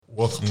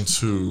Welcome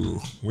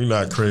to We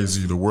Not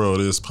Crazy, The World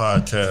Is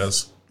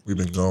podcast. We've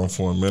been gone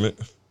for a minute.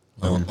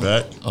 And we're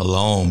back. A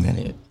long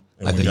minute.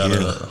 And we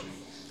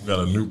got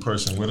a new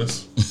person with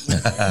us.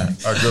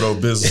 Our good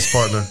old business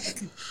partner,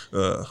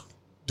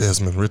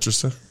 Desmond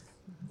Richardson.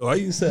 Why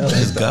you sound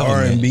like the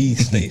R&B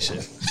station?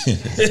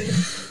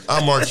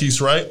 I'm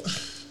Marquise Wright.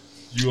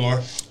 You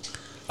are?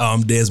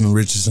 I'm Desmond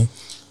Richardson.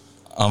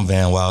 I'm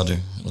Van Wilder.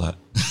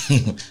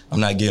 I'm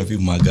not giving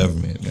people my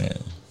government, man.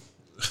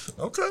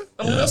 Okay.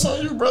 I mean, that's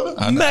on you, brother.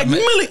 Mac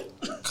Millie.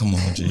 Come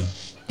on, G.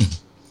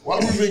 Why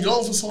we been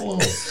gone for so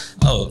long?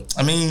 Oh,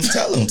 I mean,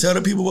 tell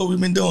the people what we've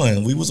been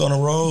doing. We was on a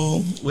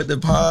roll with the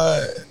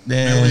pod.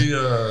 Then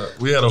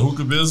we had a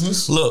hookah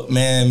business. Look,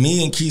 man,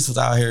 me and Keith was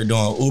out here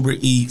doing Uber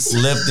Eats,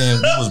 lifting.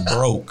 We was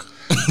broke.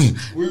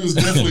 we was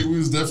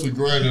definitely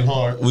grinding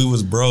hard. We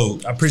was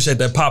broke. I appreciate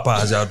that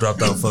Popeyes y'all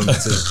dropped off for me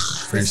too.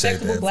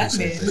 Appreciate Respectable that. black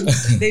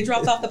men. They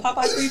dropped off the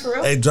Popeyes for you for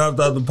real? They dropped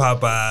off the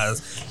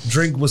Popeyes.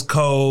 Drink was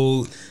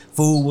cold.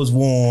 Food was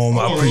warm.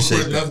 I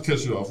appreciate that. Not to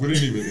cut you off. We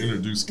didn't even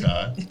introduce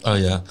Kai. Oh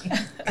yeah.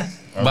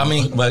 But I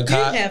mean, but Kai,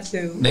 you didn't have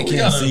to. They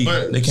can't see.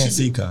 They can't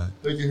see Kai.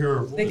 They can hear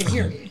her voice. They can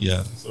hear me.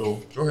 Yeah. So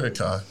go ahead,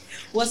 Kai.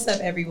 What's up,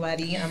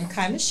 everybody? I'm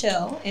Kai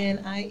Michelle, and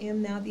I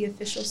am now the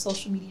official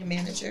social media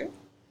manager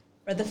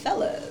for the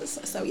fellas.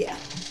 So yeah,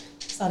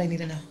 that's all they need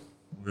to know.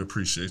 We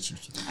appreciate you.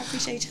 I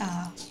appreciate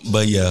y'all.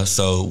 But yeah,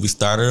 so we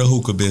started a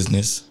hookah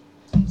business.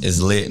 It's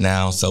lit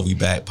now, so we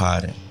back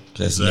potting.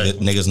 Cause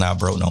exactly. niggas not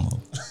broke no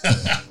more.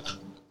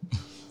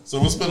 So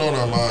what's been on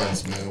our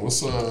minds, man? What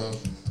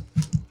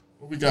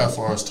we got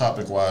for us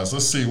topic wise?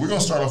 Let's see. We're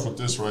gonna start off with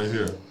this right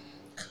here.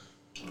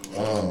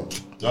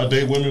 Y'all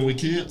date women with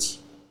kids?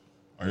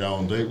 Are y'all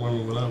on date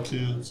women without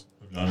kids?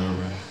 Have y'all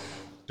ever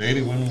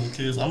dated women with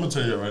kids? I'm gonna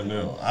tell you right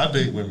now. I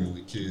date women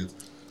with kids,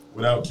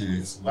 without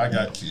kids. I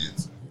got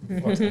kids.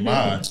 Fuck am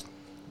I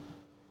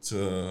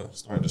to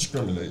start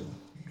discriminating?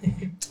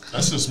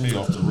 That's just me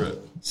off the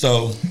rip.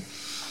 So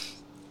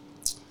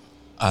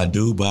I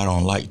do, but I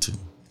don't like to.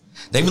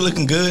 They be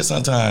looking good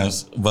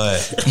sometimes, but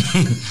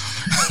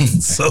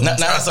not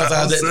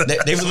sometimes.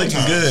 They be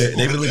looking good.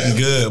 They be looking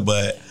good,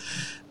 but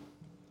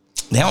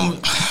they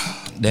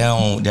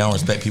don't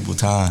respect people's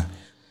time.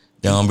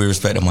 They don't be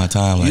respecting my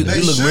time like that.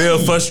 You look real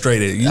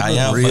frustrated. I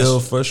am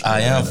frustrated.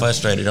 I am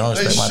frustrated. They don't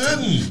respect my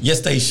time.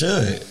 Yes, they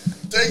should.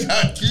 They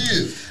got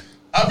kids.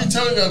 I be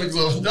telling y'all niggas,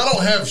 y'all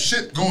don't have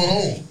shit going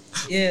on.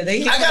 Yeah, I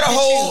got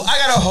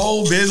a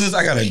whole business.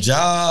 I got a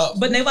job.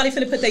 But nobody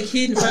finna put their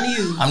kid in front of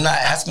you. I'm not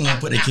asking them to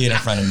put their kid in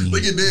front of me.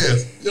 Look at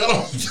this. Y'all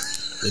don't.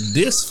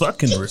 This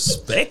fucking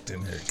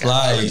respecting her.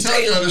 I be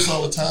telling y'all this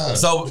all the time.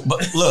 So,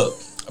 but look,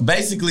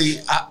 basically,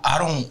 I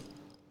don't.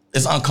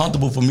 It's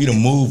uncomfortable for me to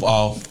move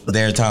off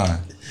their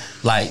time.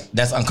 Like,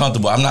 that's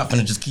uncomfortable. I'm not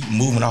finna just keep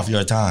moving off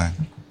your time.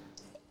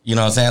 You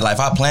know what I'm saying? Like, if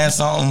I plan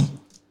something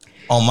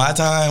on my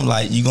time,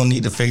 like, you gonna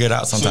need to figure it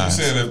out sometime.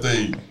 So you saying if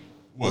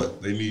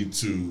they need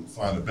to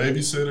find a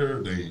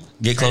babysitter? They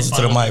get closer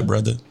to the mic,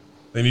 brother.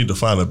 They need to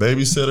find a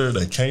babysitter.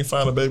 They can't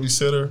find a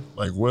babysitter.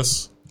 Like,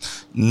 what's?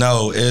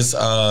 No, it's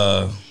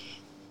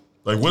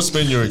like, what's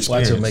been your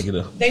experience? Make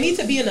it They need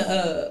to be in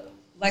a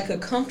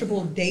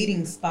comfortable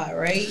dating spot,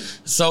 right?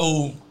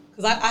 So.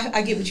 Cause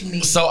I get what you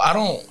mean. So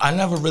I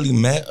never really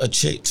met a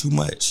chick too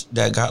much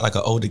that got like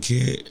an older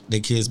kid. Their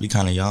kids be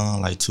kind of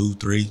young, like 2,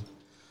 3,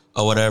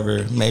 or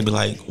whatever. Maybe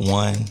like 1,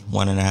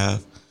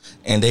 1.5.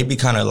 And they be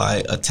kind of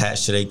like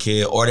attached to their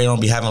kid, or they don't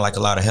be having like a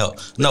lot of help.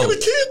 No, the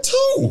kid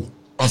too.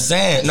 I'm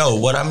saying no.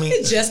 What I mean,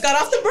 it just got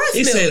off the breast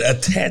He milk. said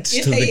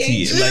attached to the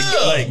kid.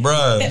 Like,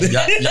 bruh,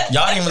 y'all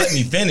didn't even let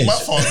me finish. My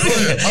fault.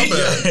 My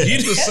bad. You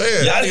just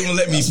said. Y'all didn't even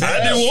let me finish.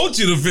 I didn't want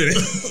you to finish.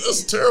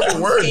 That's a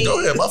terrible word.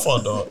 Go ahead. My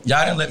fault, dog.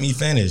 Y'all didn't let me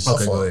finish.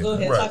 Okay, go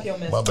ahead. Right. Talk your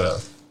mess. My bad.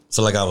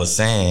 So like I was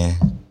saying,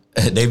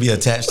 they be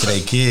attached to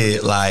their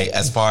kid, like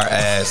as far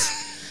as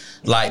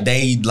like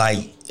they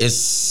like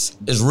it's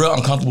real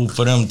uncomfortable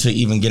for them to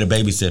even get a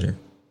babysitter.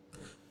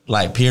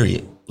 Like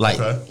period. Like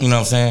you know what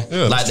I'm saying?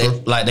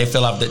 Yeah, they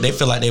feel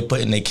like they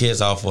putting their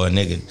kids off for a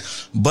nigga.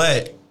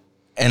 But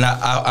and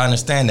I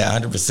understand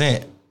that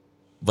 100%.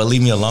 But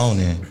leave me alone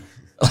then.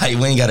 Like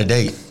we ain't got a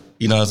date.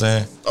 You know what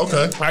I'm saying?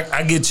 Okay.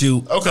 I get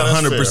you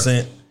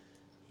 100%.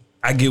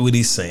 I get what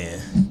he's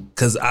saying.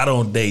 Cause I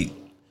don't date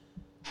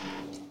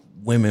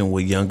women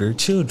with younger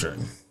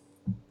children.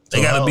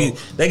 They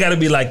gotta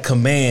be like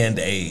command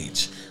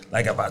age.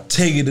 Like if I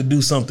tell you to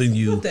do something,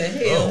 you what the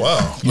hell? Oh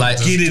wow! Like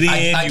get it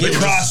in, I you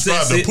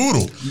process it.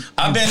 Poodle.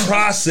 I've been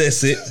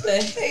process it. What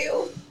the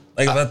hell?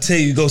 Like if I tell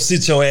you go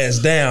sit your ass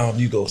down,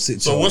 you go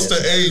sit. So what's the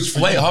age?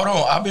 Wait, hold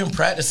on. I've been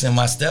practicing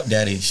my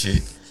stepdaddy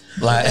shit.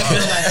 Like,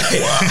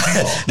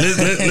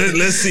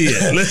 let's see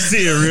it. Let's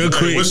see it real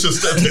quick. What's your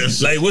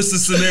stepdad? Like, what's the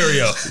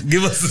scenario?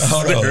 Give us the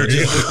scenario.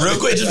 Real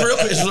quick.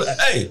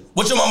 Hey,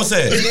 what your mama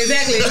said?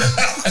 Exactly.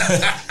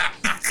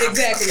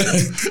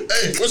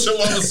 Hey, what's your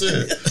mama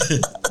said?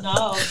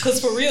 No, because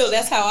for real,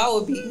 that's how I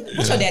would be.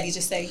 What your daddy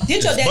just say?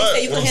 Did your daddy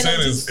say you what could I'm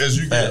handle saying is, as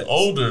you get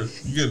older,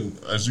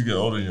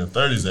 in your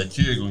 30s, that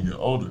kid gonna get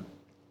older.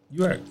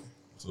 You right.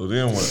 So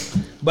then what?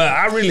 But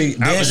I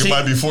Nigga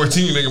might be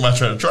 14. Nigga might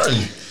try to try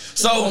you.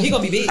 So he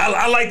gonna be big.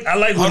 I like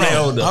when they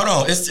older. Hold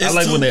on. It's I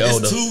like two, when they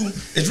older.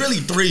 It's really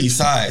 3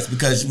 sides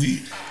because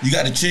you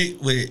got a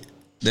chick with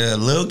the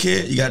little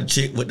kid, you got a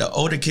chick with the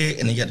older kid,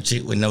 and then you got a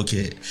chick with no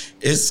kid.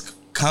 It's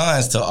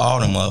cons to all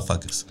the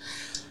motherfuckers.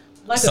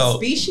 Like a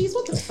species?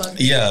 What the fuck?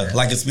 Yeah,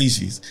 like a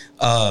species.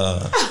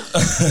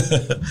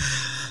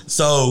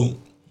 So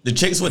the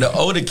chicks with the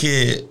older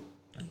kid,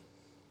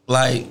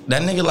 like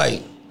that nigga,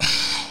 like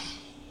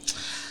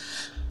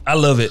I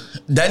love it.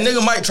 that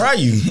nigga might try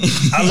you.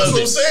 I love That's what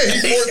I'm it.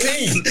 saying.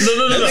 He's 14.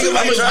 No. That nigga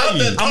might try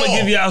you. I'm gonna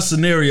give y'all a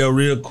scenario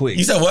real quick.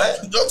 You said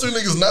what? Y'all two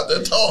niggas not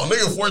that tall.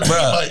 Nigga 14.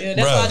 Bruh. Like, Yeah,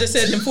 that's why I just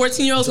said them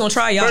 14-year-olds gonna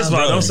try y'all. First of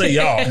all, don't say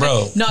y'all,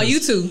 Bro. No, you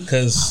two.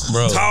 because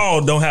Bro.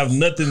 tall don't have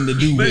nothing to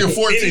do nigga with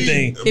 14.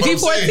 anything. If But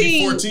he's I'm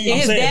saying 14, and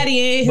his saying, daddy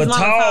and his but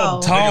mama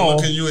tall- tall. nigga tall-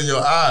 looking you in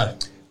your eye.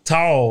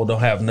 Tall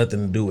don't have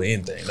nothing to do with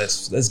anything.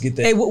 Let's get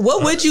that. Hey,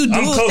 what would you do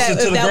I'm closer if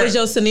to the that was ground.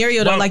 your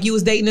scenario though? Well, Like you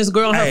was dating this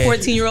girl and her hey.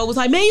 14-year-old was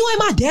like, man, you ain't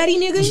my daddy,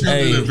 nigga. You gonna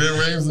Hey. do the Ben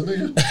Rames the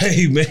nigga?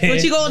 Hey man,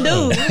 What you gonna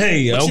do?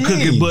 Hey, I'm you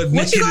cooking mean? butt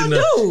What you naked in gonna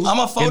the. do? I'm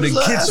a phone In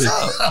the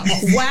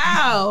kitchen.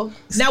 Wow.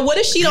 Now, what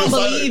if she don't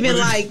believe in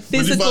like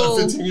physical?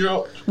 Would you find a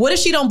 15-year-old? What if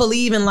she don't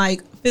believe in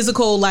like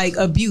physical like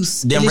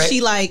abuse? Then And is ra-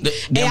 she like, then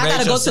hey, I raise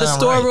gotta your go to the son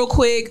store right. real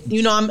quick.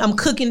 You know, I'm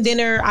cooking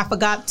dinner. I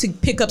forgot to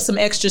pick up some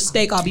extra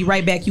steak. I'll be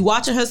right back. You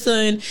watching her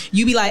son?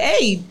 You be like,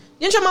 hey,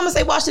 didn't your mama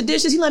say wash the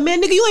dishes? He like,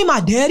 man, nigga, you ain't my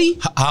daddy.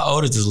 How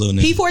old is this little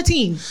nigga? He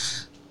 14.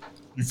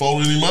 You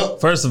folding him up?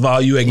 First of all,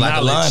 you Like a lawn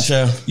acknowledge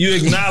chair. you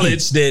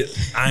acknowledge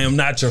that I am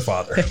not your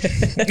father. You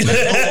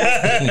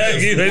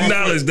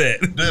acknowledge that.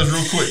 That's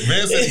real quick.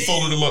 Man said you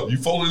folded him up. You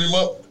folded him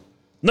up?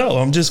 No,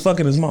 I'm just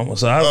fucking his mama,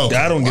 so I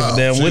don't give Wow. a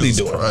damn what he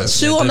Jesus doing. Christ.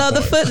 Shoe on the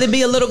other foot, there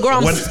be a little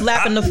girl When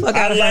slapping the fuck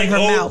out of like her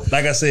old- mouth.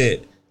 Like I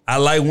said, I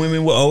like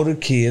women with older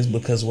kids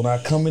because when I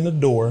come in the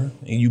door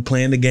and you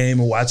playing the game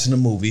and watching the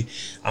movie,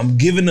 I'm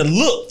giving a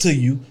look to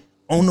you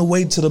on the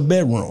way to the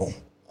bedroom.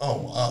 Oh,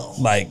 wow.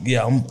 Like,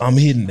 yeah, I'm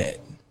hitting that.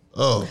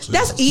 Oh,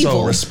 That's Jesus. evil.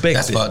 So respect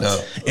That's it. fucked up.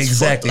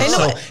 Exactly. Ain't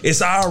So no-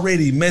 it's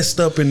already messed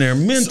up in their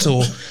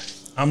mental.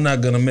 I'm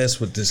not gonna mess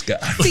with this guy.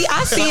 See,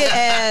 I see it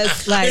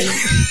as like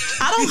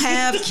I don't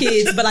have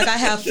kids, but like I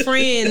have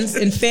friends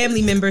and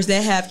family members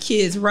that have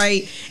kids,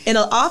 right? And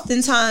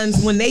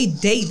oftentimes when they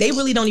date, they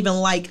really don't even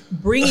like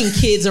bringing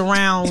kids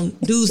around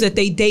dudes that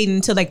they date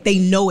until like they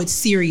know it's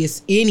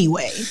serious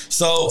anyway.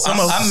 So Some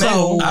I of-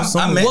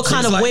 met What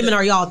kind chicks of like women that.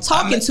 are y'all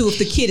talking met- to if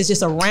the kid is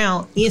just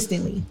around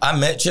instantly? I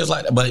met chicks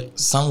like that, but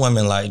some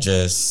women like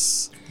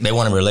just they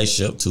want a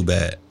relationship too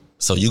bad.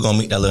 So you gonna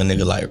meet that little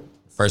nigga like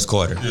first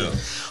quarter. Yeah.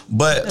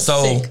 But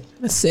so Sick.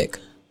 That's sick.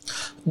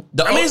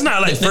 I mean, it's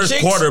not like the first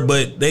chicks- quarter,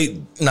 but they.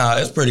 Nah,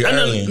 it's pretty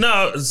early.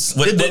 No,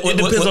 it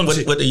depends on the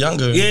chick. with the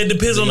younger. Yeah, it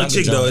depends on the younger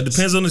chick though. It joints.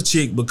 depends on the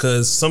chick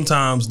because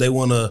sometimes they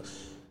want to.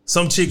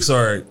 Some chicks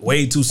are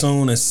way too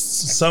soon, and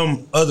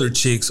some other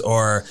chicks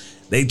are.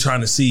 They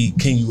trying to see,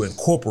 can you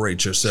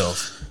incorporate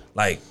yourself?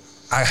 Like,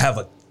 I have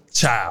a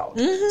child,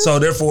 so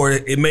therefore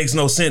it makes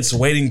no sense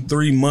waiting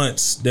 3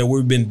 months that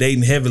we've been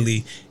dating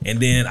heavily, and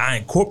then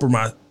I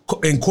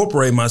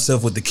incorporate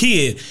myself with the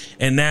kid,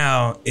 and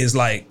now it's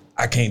like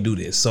I can't do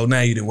this. So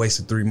now you done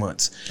wasted 3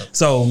 months.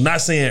 So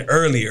not saying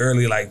early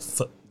like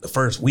the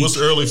first week. What's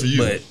early for you?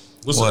 But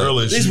What's What? the at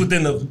earliest? least You,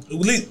 within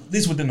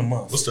the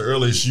month. what's the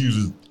earliest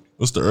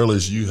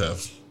you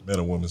have met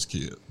a woman's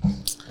kid?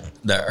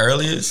 The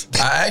earliest,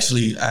 I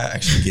actually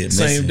get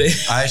missing. Same day.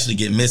 I actually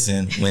get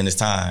missing when it's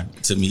time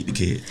to meet the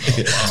kid.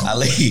 I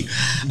leave.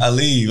 I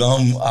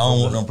don't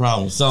want no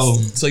problem. So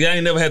So y'all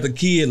ain't never had the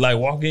kid like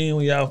walk in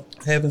when y'all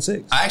having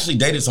sex? I actually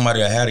dated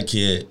somebody that had a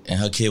kid, and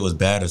her kid was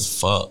bad as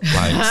fuck.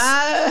 Like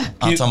I'm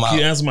Can talking you about.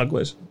 answer my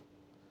question?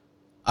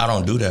 I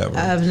don't do that,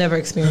 bro. I've never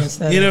experienced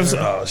that. You never.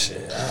 Oh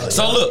shit.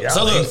 So look,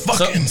 Y'all ain't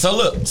fucking. so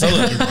look,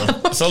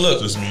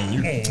 Just me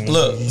and you.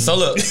 look,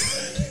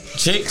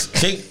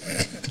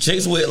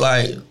 chicks with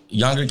like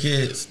younger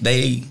kids,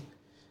 they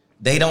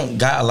don't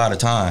got a lot of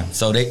time.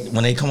 So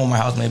when they come on my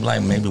house,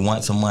 maybe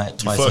once a month,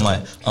 twice a fucking.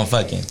 month, I'm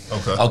fucking.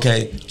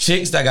 Okay.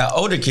 Chicks that got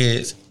older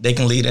kids, they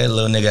can leave that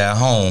little nigga at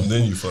home.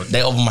 Then you fucking.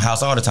 They over my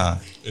house all the time.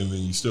 And then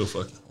you still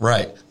fucking.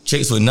 Right.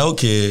 Chicks with no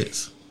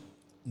kids,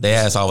 they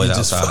ass always You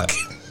just outside.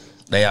 fucking.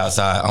 They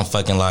outside. I'm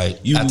fucking like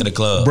after the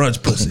club.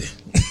 Brunch pussy.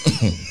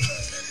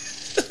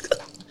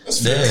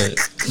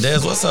 Des,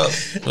 what's up?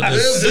 with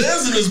this?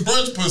 There's in this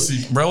brunch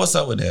pussy. Bro, what's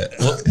up with that?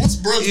 What's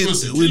brunch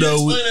pussy? We Can you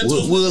know explain that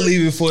to us? we'll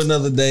leave it for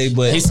another day,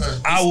 but He's-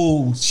 I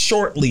will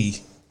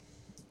shortly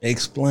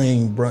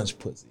explain brunch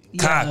pussy.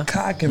 Yeah.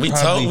 Kai can We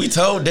probably.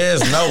 told Des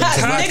no. Kai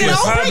Nigga, can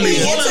don't bring probably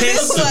me into this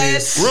attest to one.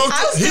 this. Real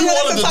I he still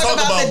wanted to talk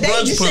about the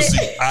brunch dating pussy.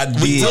 shit. I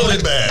did.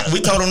 Really bad.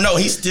 We told him no.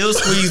 He still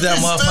squeezed that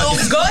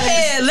motherfucker. Go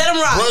ahead, let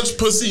him rock. Brunch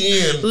pussy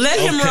in.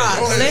 Let him rock.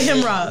 Go ahead. Let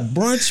him rock.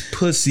 Brunch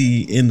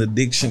pussy in the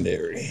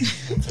dictionary.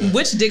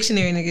 Which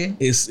dictionary, nigga?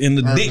 It's in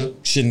the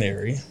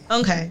dictionary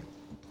Okay.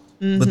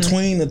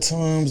 between the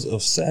times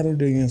of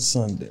Saturday and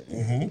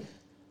Sunday.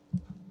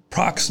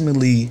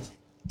 Approximately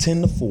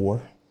 10 to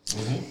 4.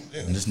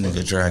 And this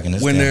nigga dragging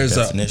this When there's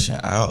a- definition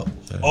out.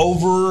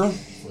 Over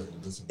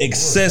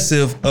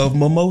excessive of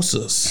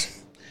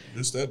mimosas.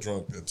 It's that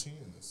drunk at 10.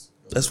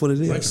 That's what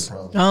it is. I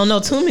don't know.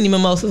 Too many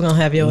mimosas gonna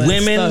have your ass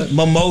Women, stuck.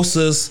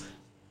 mimosas,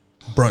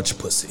 brunch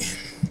pussy.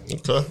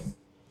 Okay.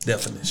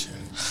 Definition.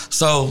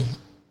 So,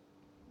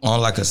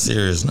 on like a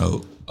serious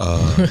note,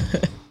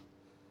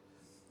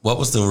 what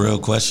was the real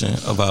question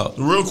about?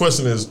 The real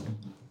question is,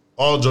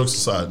 all jokes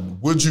aside,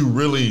 would you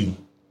really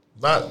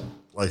not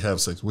like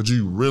have sex? Would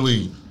you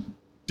really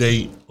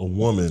date a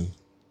woman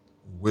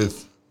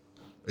with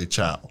a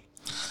child?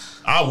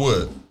 I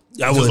would.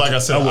 Because would. like I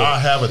said, I would. I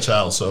have a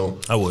child, so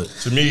I would.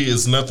 to me,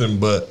 it's nothing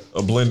but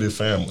a blended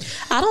family.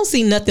 I don't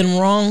see nothing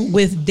wrong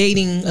with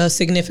dating a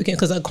significant,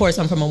 because of course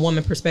I'm from a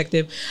woman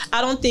perspective. I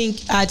don't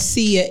think I'd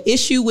see an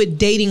issue with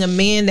dating a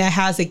man that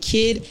has a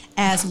kid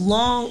as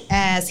long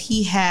as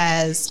he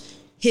has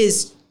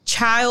his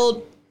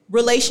child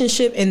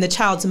relationship and the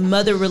child's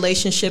mother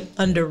relationship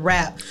under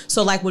wrap.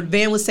 So like what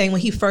Van was saying when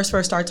he first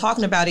started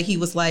talking about it, he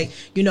was like,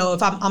 you know,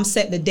 if I'm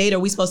setting a date or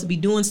we supposed to be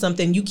doing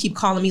something, you keep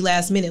calling me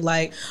last minute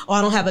like, oh,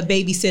 I don't have a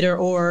babysitter,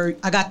 or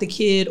I got the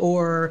kid,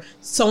 or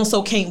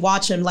so-and-so can't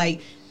watch him,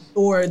 like,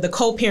 or the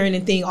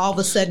co-parenting thing, all of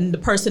a sudden the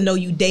person know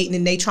you dating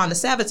and they trying to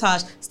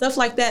sabotage, stuff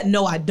like that.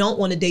 No, I don't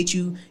want to date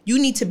you. You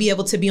need to be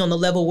able to be on the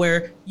level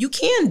where you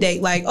can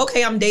date. Like,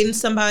 okay, I'm dating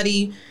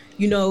somebody,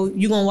 you know,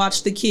 you gonna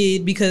watch the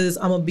kid because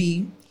I'm gonna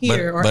be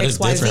here, or But XYZ. it's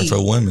different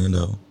for women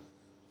though.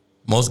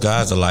 Most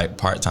guys are like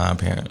part-time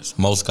parents.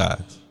 Most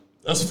guys.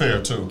 That's fair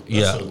too.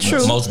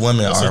 True. Most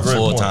women that's a are great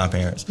full-time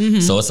point. parents. Mm-hmm.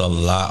 So it's a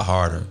lot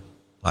harder.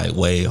 Like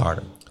way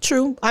harder.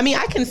 True. I mean,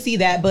 I can see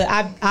that, but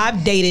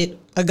I've dated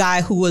a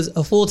guy who was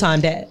a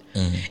full-time dad,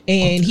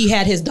 and he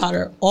had his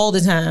daughter all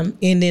the time,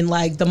 and then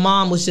like the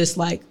mom was just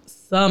like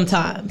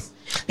sometimes,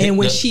 and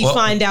when she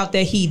find out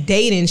that he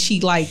dating,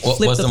 she like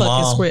flipped the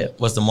fucking script.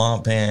 Was the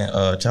mom paying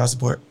child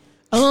support?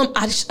 I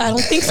don't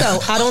think so.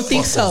 I don't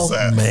think so.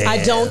 Man,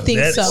 I don't think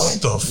so.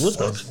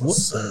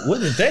 Where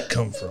did that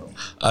come from?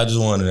 I just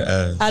wanted to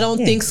ask. I don't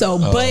think so.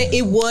 But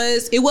it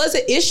was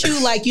an issue,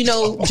 like, you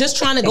know, just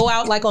trying to go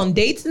out like on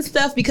dates and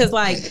stuff, because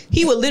like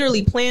he would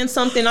literally plan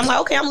something. I'm like,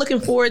 okay, I'm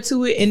looking forward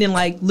to it, and then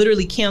like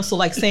literally cancel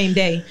like same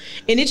day.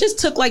 And it just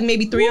took like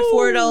maybe 3 or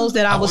 4 of those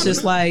that I was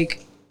just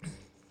like,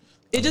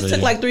 it just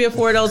took like 3 or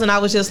 4 of those, and I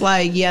was just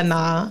like, yeah,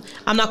 nah,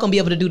 I'm not gonna be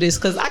able to do this,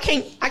 because I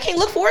can't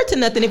look forward to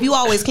nothing if you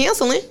always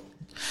canceling.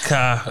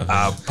 Kai,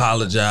 I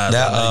apologize.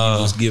 I know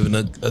you was giving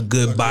a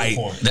good bite,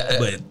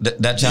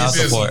 but That child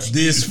support.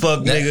 This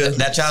fuck nigga.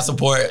 That child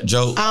support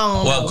joke.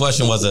 Well,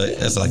 question was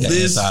it's like an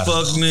This insider.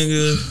 fuck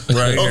nigga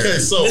right here. Okay,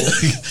 so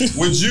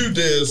would you,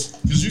 Des,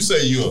 because you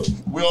say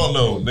we all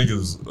know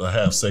niggas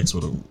have sex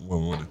with a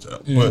woman with a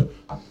child, but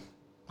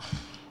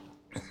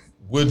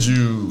would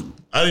you?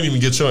 I didn't even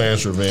get your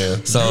answer,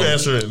 Van. So you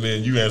answer it, and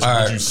then you answer.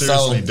 Would you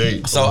seriously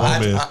date? So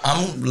I'm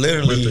child?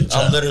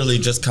 literally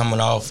just coming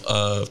off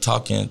of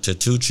talking to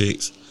 2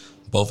 chicks.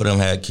 Both of them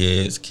had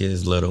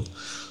kids little,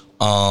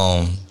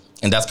 and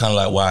that's kind of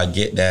like why I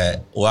get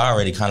that. Well, I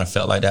already kind of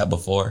felt like that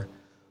before,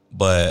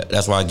 but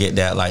that's why I get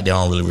that. Like they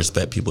don't really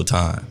respect people's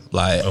time.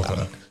 Like,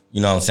 you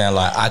know what I'm saying?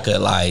 Like I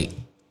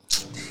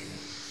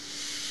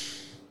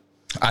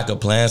could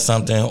plan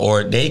something,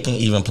 or they can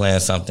even plan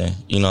something.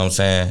 You know what I'm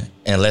saying?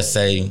 And let's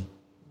say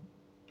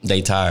they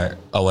tired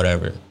or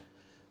whatever,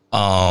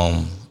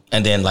 and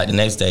then like the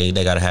next day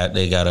they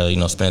gotta you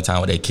know spend time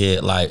with their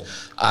kid. Like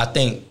I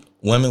think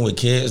women with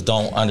kids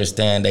don't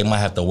understand they might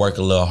have to work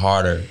a little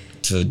harder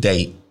to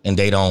date, and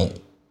they don't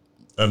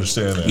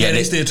understand that. Yeah,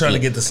 they still trying to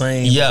get the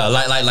same. Yeah,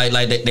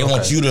 like they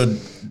want you to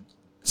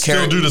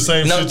still do the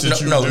same shit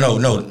that you do.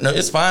 No,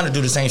 it's fine to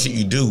do the same shit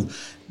you do.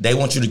 They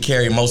want you to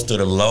carry most of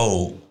the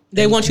load.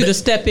 They want you to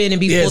step in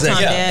and be full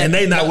time dad, and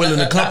they not willing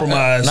to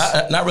compromise.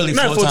 Not really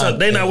full time.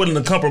 They not willing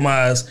to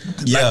compromise.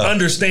 Like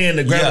understand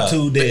the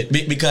gratitude that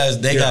because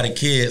they got a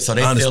kid, so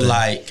they feel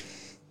like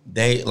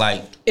they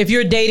like. If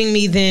you're dating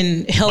me,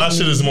 then help me. My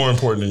shit is more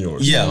important than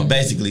yours. Yeah,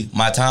 basically,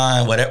 my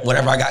time,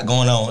 whatever I got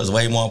going on, is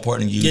way more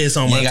important than you. Yeah, it's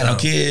on you my ain't got time. no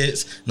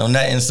kids, no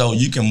nothing, so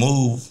you can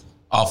move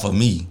off of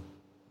me.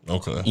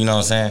 Okay. You know what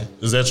I'm saying?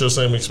 Is that your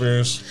same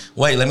experience?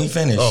 Wait, let me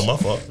finish. Oh, my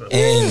fault.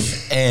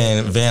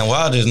 And Van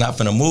Wilder is not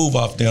finna move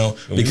off them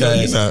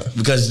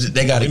because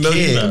they got a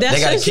kid. They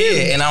got a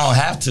kid, and I don't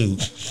have to.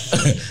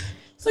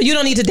 So you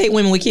don't need to date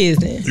women with kids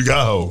then? You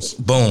got hoes.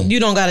 Boom. You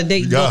don't got to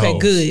date. Okay,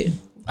 good.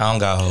 I don't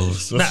got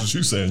hoes. That's what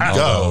you saying. You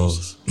got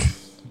hoes.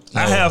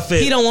 I have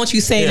faith. He don't want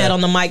you saying that on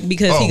the mic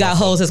because he got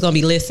hoes that's gonna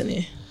be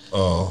listening.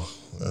 Oh,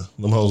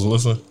 them hoes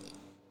listen.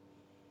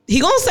 He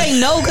gonna say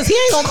no because he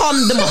ain't gonna call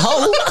them a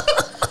hoe.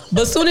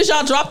 But as soon as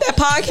y'all drop that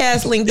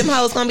podcast link, them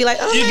hoes gonna be like,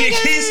 oh, you get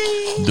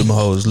keys. Them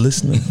hoes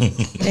listening.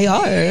 They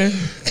are.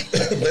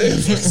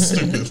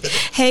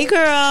 Hey,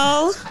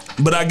 girl.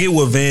 But I get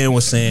what Van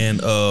was saying.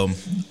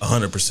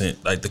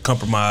 100%. Like the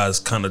compromise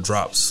kind of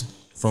drops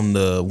from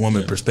the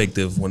woman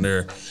perspective when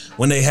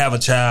they have a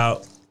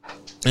child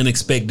and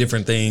expect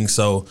different things.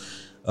 So,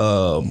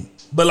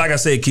 but like I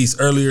said, Keith,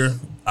 earlier,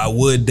 I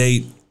would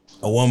date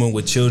a woman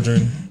with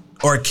children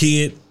or a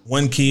kid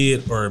 1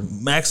 kid or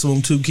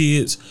maximum 2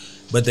 kids,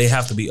 but they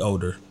have to be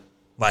older,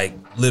 like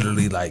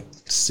literally like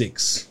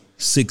 6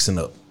 and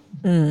up.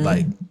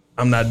 Like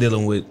I'm not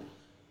dealing with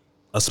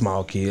a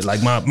small kid.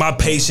 Like my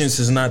patience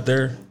is not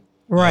there.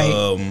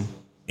 Right.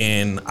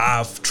 And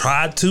I've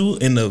tried to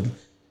in the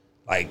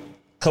like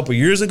couple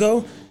years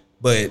ago,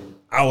 but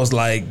I was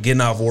like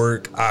getting off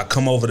work. I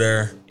come over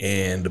there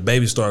and the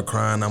baby started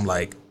crying. I'm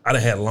like, I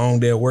done had a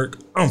long day at work.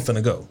 I'm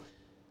finna go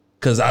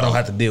because I don't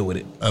have to deal with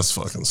it. That's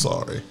fucking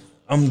sorry.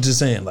 I'm just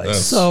saying, like,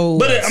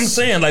 but I'm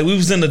saying, like, we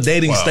was in the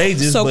dating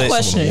stages. So but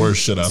question. Some of the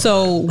worst shit I've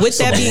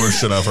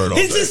worst shit I've heard all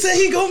he day. just said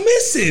he go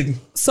missing.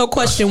 So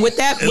question with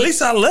that. At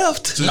least I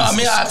left. No, I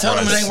mean, I told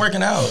him it ain't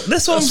working out.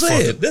 That's what I'm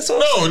saying. That's what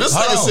No, this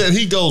nigga said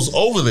he goes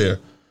over there,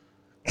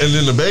 and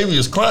then the baby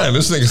is crying.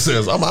 This nigga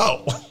says, "I'm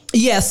out."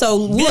 Yeah. So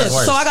look.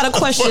 So I got a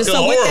question.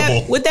 So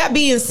with that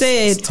being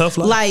said, tough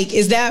life. like,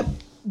 is that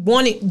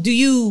wanting? Do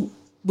you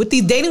with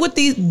these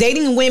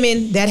dating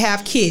women that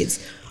have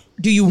kids?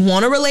 Do you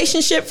want a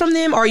relationship from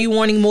them, or are you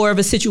wanting more of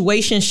a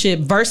situationship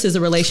versus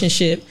a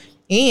relationship?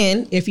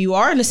 And if you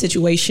are in a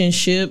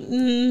situationship,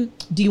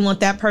 do you want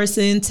that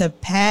person to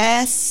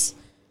pass,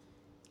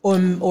 or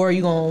are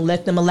you gonna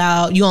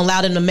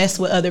allow them to mess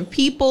with other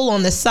people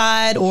on the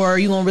side, or are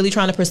you gonna really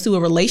trying to pursue a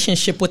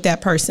relationship with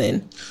that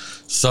person?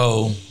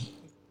 So,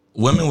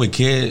 women with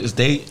kids,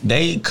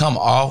 they come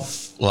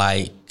off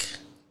like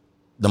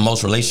the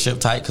most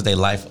relationship type because they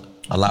life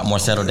a lot more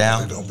settled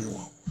down. Don't be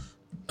wrong.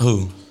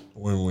 Who?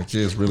 Women with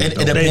kids really It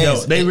don't.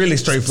 depends. They really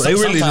straightforward. They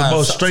really the Sometimes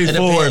most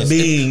straightforward it depends.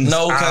 beings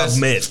No, I've 'cause-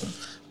 met.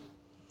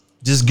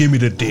 Just give me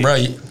the dick. Bro,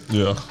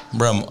 Yeah.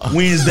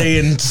 Wednesday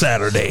and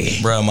Saturday.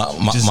 Bro,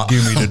 Just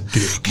give me the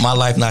dick. My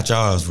life, not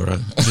yours, bro.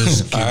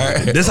 Just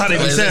give me. That's how they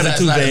be sounding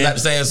too, That's man. not the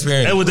same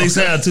experience. That's what they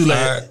sound too. Like,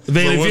 Alright.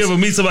 man, if you ever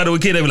meet somebody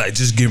with a kid, they be like,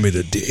 just give me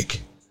the dick.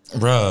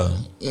 Bro.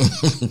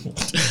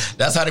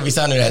 That's how they be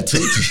sounding at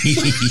Tucci.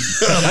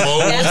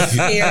 That's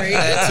scary.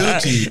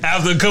 At Tucci.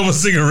 After a couple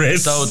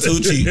cigarettes. So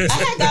Tucci. I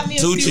had got me a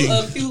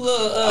few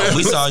little.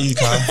 We saw you,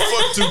 Kyle.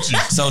 Fuck Tucci.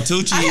 So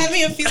Tucci. I had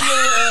me a few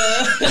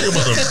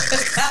little.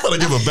 I'm about to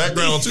give a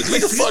background on Tucci.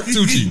 Nigga, fuck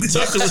Tucci.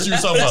 That's what you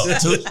was talking about.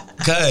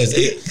 Cause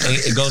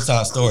it goes to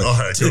our story. All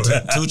right, go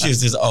ahead. Tucci is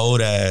this old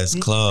ass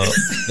club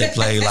that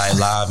play like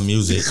live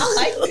music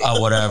or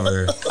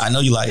whatever. I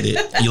know you liked it.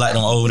 You like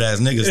them old ass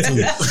niggas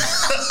too.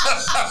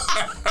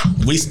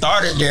 We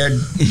started there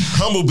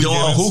Humble doing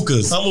beginnings.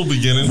 hookahs. Humble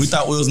beginnings. We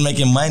thought we was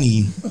making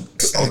money,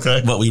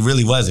 okay. but we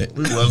really wasn't.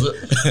 We was it?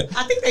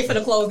 I think they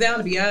finna close down,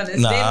 to be honest.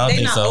 Nah, I don't they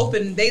think not so.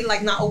 open. They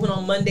like not open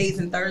on Mondays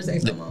and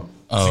Thursdays no more.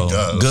 Oh,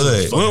 God,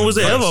 good. when was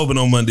they ever open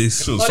on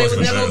Mondays? Oh, they was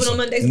never open on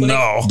Mondays. But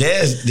No.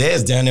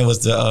 Dez down there was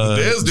the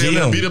There's damn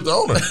GM. beat up the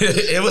owner.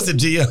 It was the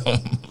GM.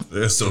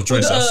 There's so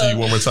Trace. I see you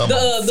one more time. The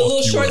Fuck little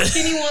you short up.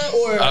 skinny one,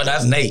 or Oh,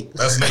 that's Nate.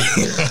 That's Nate.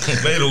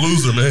 Nate a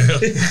loser, man.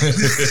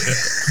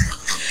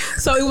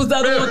 so it was the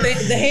other one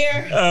with the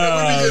hair. We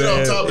get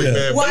off topic,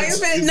 man. Why you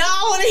been? No,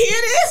 I want to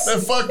hear this.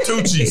 Man, fuck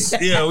Tucci's.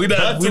 Yeah, we Back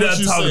not to what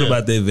you talking said.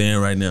 about that van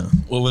right now.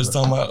 What was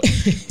talking about?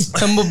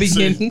 Humble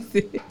beginnings.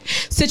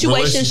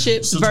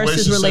 Situationships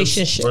versus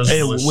relationships.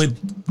 Hey, with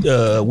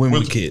women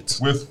with kids.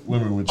 With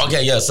women with kids.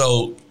 Okay, yeah.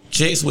 So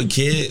chicks with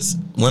kids,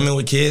 women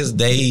with kids,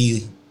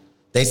 they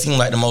seem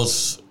like the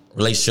most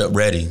relationship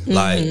ready.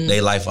 Like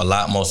they life a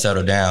lot more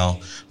settled down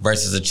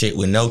versus a chick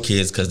with no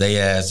kids because they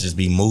ass just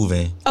be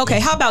moving. Okay,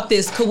 how about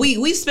this? Cause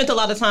we spent a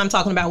lot of time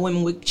talking about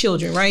women with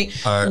children, right?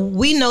 All right.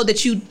 We know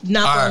that you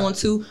not All the right. one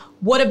to.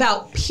 What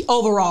about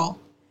overall?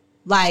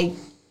 Like,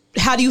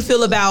 how do you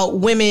feel about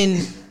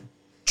women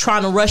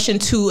trying to rush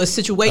into a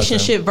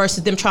situationship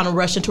versus them trying to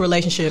rush into a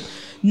relationship?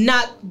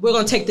 We're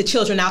gonna take the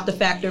children out the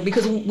factor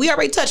because we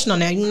already touched on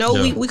that. You know,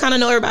 Yeah. we kind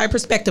of know everybody's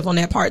perspective on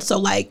that part. So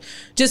like,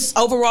 just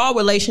overall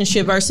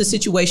relationship versus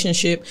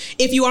situationship.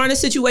 If you are in a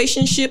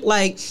situationship,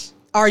 like,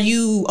 are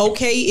you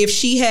okay if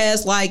she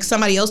has like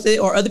somebody else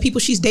or other people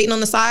she's dating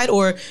on the side,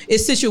 or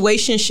is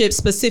situationship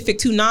specific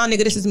to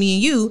nigga, this is me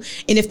and you?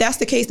 And if that's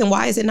the case, then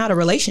why is it not a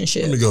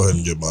relationship? Let me go ahead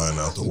and get mine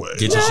out the way.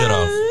 Get your shit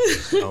off.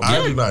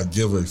 I do not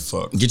give a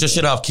fuck Get your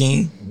shit off,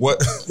 King. what.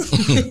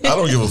 I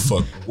don't give a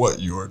fuck what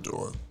you are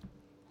doing.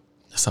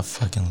 That's a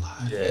fucking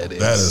lie. Yeah, it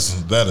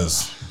That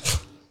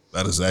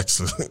is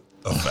actually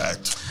a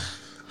fact.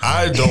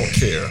 I don't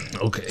care.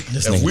 Okay.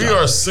 This If nigga we got-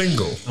 are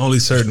single, Only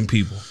certain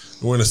people.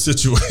 we're in a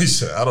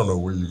situation. I don't know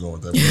where you're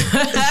going with that,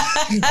 brother.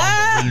 I don't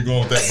know where you're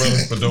going with that,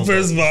 brother. But don't,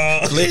 First of all,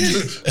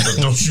 but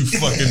don't you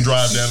fucking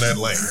drive down that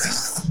lane.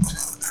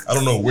 I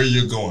don't know where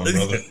you're going,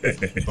 brother.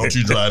 Don't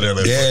you drive down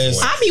that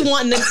Yes. fucking lane. I be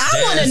wanting to.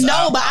 I want to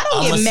know, but I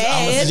don't get I'm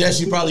mad. gonna suggest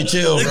you probably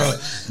chill, bro.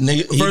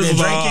 Nigga, he First been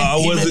of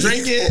all, drinking. He been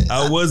drinking.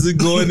 I wasn't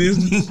going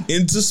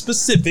into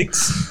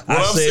specifics. What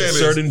I I'm said saying is,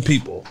 certain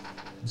people.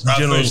 I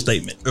General think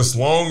statement. As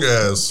long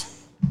as,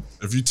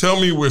 if you tell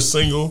me we're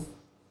single,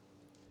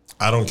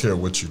 I don't care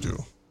what you do.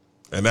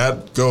 And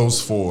that goes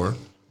for,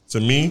 to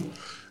me,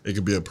 it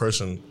could be a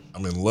person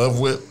I'm in love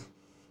with.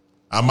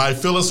 I might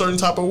feel a certain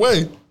type of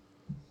way,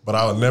 but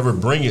I'll never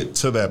bring it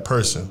to that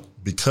person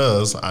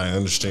because I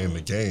understand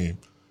the game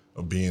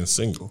of being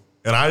single.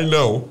 And I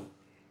know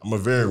I'm a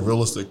very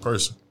realistic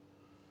person.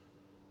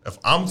 If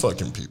I'm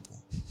fucking people,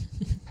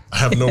 I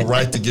have no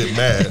right to get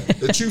mad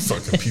that you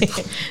fucking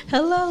people.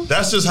 Hello.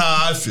 That's just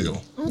how I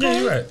feel. Okay. Yeah,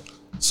 you're right.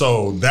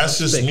 So that's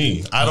just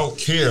me. I don't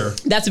care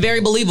That's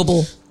very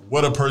believable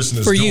what a person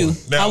is for doing. you.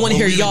 Now, I want to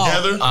when hear we y'all.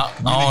 together, I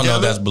don't know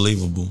if that's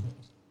believable.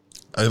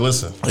 Hey,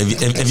 listen.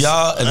 If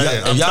y'all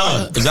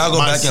go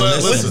My back and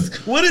son-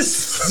 listen. What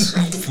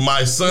is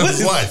My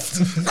son's life.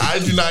 I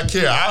do not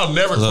care. I'll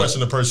never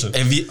question a person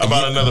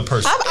about another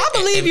person. I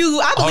believe you.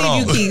 I Hold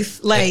believe you, on. Keith.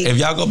 Like, If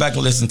y'all go back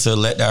and listen to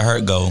Let That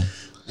Hurt Go,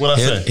 What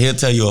I say? he'll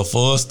tell you a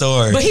full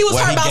story. But he was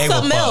where talking about gave a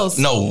something fuck. else.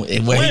 No,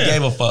 where he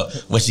gave a fuck.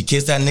 When she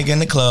kissed that nigga in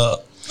the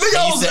club. Nigga,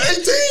 I was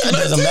 18. It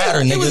doesn't matter,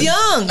 nigga. he was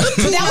young. But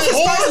that was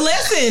his first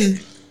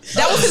lesson.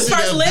 That was his See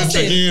first that bitch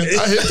lesson. again?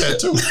 I hit that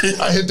too.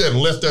 I hit that and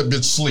left that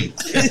bitch sleep.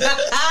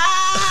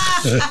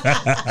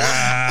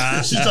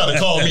 She tried to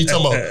call me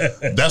talking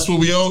about, that's what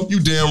we on? You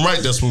damn right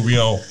that's what we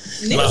on.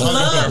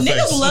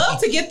 Niggas love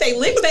to get their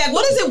lick back.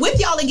 What is it with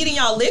y'all and getting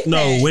y'all lick back?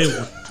 no? Wait,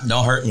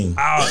 Don't hurt me.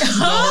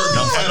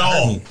 At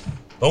all.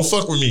 Don't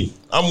fuck with me.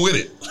 I'm with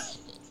it.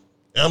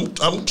 I'm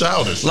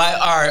childish. Like,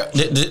 all right,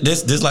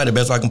 this like the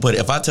best way I can put it.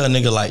 If I tell a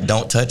nigga like,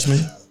 don't touch me,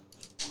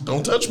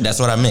 Don't touch me. that's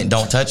what I meant.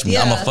 Don't touch me.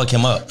 Yeah. I'ma fuck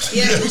him up.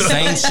 Yeah.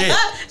 Same shit.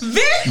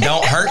 Very.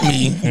 Don't hurt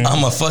me.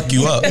 I'ma fuck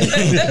you up.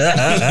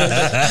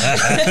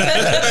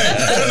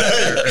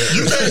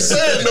 You can't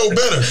say it no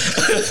better.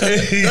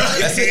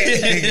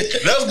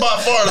 That's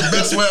by far the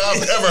best way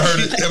I've ever heard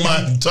it in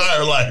my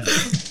entire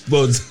life.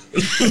 but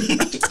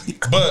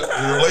But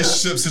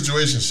relationship,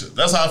 situationship.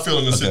 That's how I feel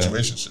in a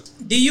situationship.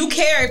 Do you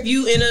care if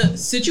you in a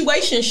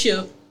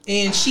situationship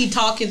and she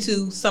talking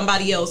to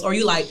somebody else, or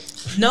you like,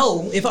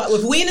 no? If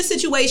we in a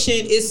situation,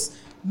 it's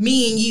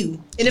me and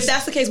you. And if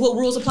that's the case, what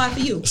rules apply for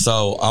you?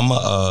 So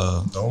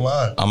I'ma Don't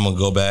lie. I'm gonna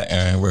go back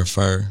and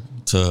refer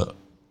to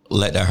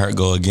Let That Hurt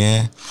Go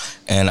again,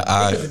 and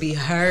To be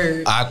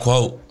heard. I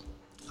quote,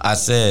 I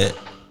said,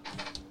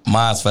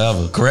 "Mine's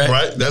forever." Correct?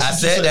 Right? That's I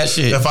what you said that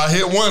shit. If I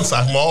hit once,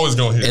 I'm always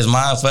gonna hit. It's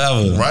mine's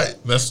forever. Right?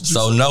 That's what you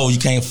So said. no, you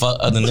can't fuck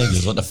other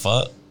niggas. What the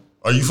fuck?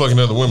 Are you fucking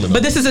other women?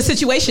 But this is a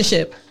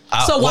situationship.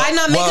 So why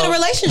not make it a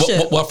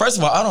relationship? Well, first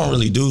of all, I don't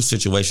really do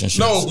situationships.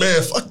 No,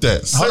 man, fuck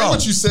that. Say Hold on.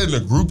 what you said in the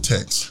group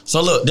text. So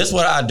look, this is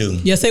what I do.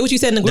 Yeah, say what you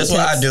said in the group This is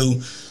what I text.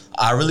 do.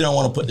 I really don't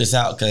want to put this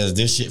out because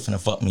this shit finna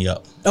fuck me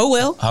up. Oh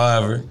well,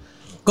 However,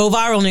 go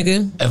viral,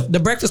 nigga. The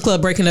Breakfast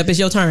Club breaking up. It's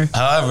your turn.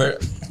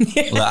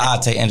 look, I'll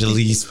take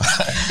Angelique's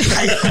spot.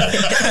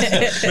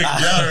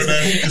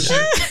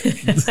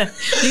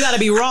 You gotta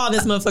be raw in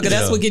this motherfucker.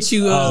 That's what gets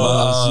you.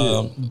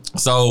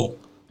 So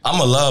I'm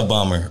a love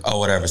bomber or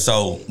whatever.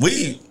 So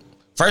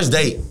first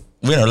date,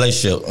 we in a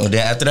relationship. And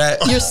then after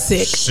that, You're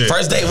sick. Shit.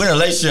 first date, we in a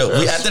relationship.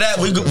 After that,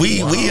 we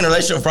in a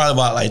relationship for probably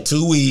about like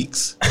 2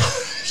 weeks.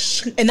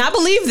 And I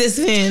believe this,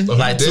 man.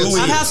 Like 2 weeks.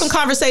 I've had some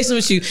conversations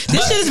with you.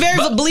 This shit is very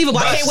believable.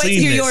 I can't wait to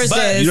hear yours, You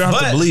Des. don't have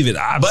to But- believe it.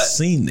 I've but-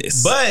 seen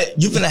this. But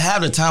you finna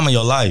have the time of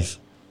your life.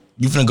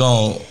 You finna go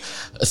on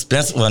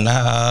expensive. Well, nah.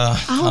 I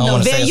don't know,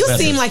 wanna say man. You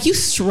expensive. seem like you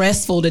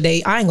stressful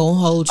today. I ain't gonna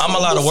hold you. I'm a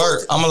lot of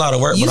work.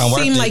 You but I'm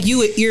worth seem it. like you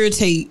would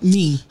irritate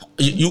me.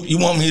 You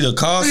want me to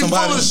call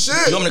somebody? full of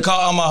shit. You want me to call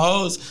all my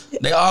hoes?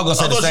 They all gonna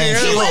say the thought same you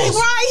had shit. hoes. Wait,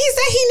 right? He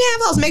said he didn't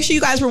have those. Make sure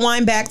you guys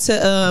rewind back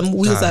to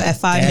we was at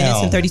 5 minutes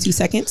and 32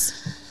 seconds.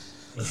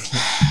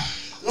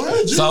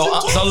 So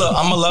look,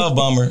 I'm a love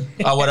bummer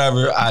or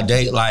whatever. I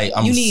date like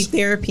I'm. You need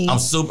therapy. I'm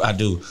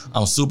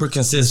super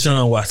consistent.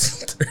 Sean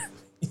Watson.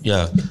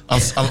 Yeah,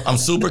 I'm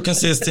super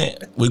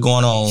consistent. We're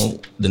going on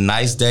the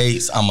nice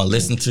dates. I'm gonna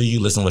listen to you,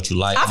 listen what you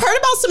like. I've heard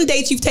about some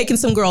dates you've taken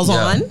some girls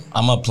on.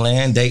 I'm gonna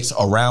plan dates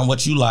around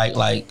what you like.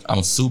 Like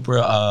I'm super.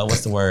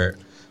 What's the word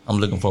I'm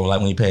looking for? Like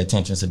when you pay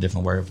attention, it's a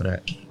different word for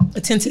that.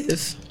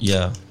 Attentive.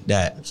 Yeah,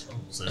 that.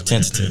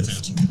 Attentive.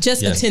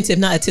 Just Yeah. attentive,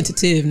 not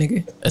attentive,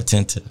 nigga.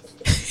 Attentive.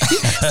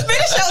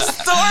 Finish your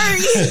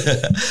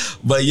story.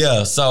 But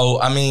yeah,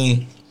 so I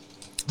mean,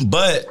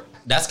 but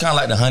that's kind of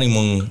like the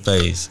honeymoon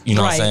phase. You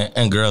know what I'm Right. saying?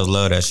 And girls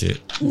love that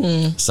shit.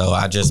 So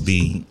I just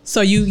be.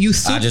 So you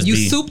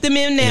soup them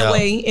in that Yeah.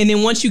 way, and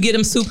then once you get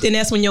them souped in,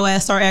 that's when your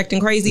ass start acting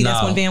crazy. That's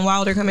No. when Van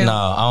Wilder come out. No,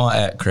 I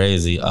don't act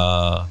crazy.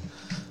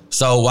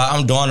 So while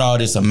I'm doing all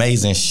this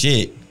amazing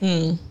shit,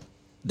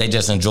 they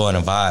just enjoying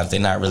the vibes. They're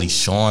not really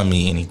showing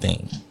me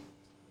anything.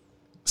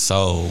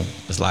 So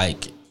it's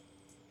like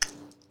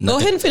Go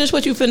ahead and finish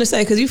what you finna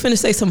say, because you finna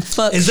say some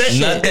fuck. Is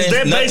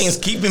that nothing's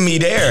keeping me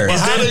there.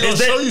 How they gonna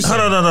show you Hold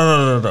something?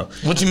 on, no.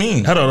 What you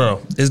mean? Hold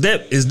on. Is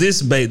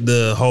this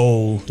the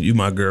whole you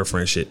my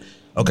girlfriend shit?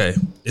 Okay.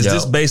 Is Yo,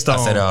 this based I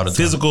say that all on the time.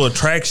 physical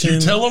attraction?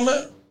 You tell them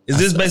that? Is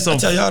this based on? I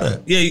tell y'all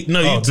that. Yeah,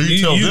 no. Oh, do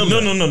you tell them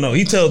that? No.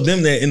 He tells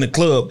them that in the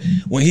club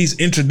when he's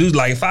introduced.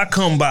 Like if I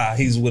come by,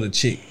 he's with a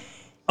chick.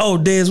 Oh,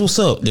 Dez, what's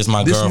up? This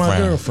my my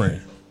girlfriend.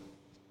 girlfriend.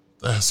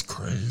 That's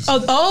crazy.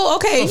 Oh,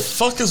 okay. What the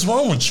fuck is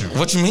wrong with you?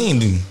 What you mean,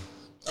 dude?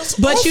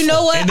 But awful. You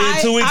know what? And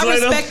then 2 weeks I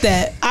later? respect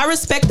that. I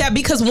respect that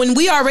because when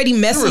we already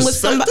messing with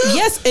somebody,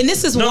 yes, and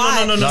this is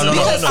why. No,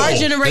 because our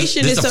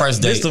generation this is the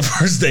first date. This the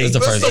first date. This the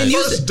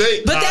first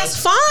date. But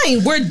that's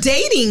fine. We're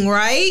dating,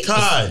 right?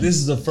 Kai, this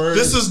is the first.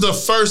 This is the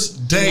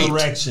first date.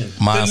 Interaction.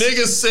 The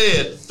nigga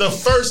said the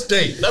first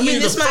date. That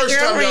means the first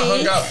time y'all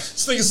hung out.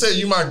 This nigga said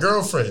you my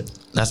girlfriend.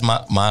 That's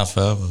mine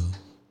forever.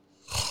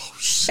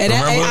 And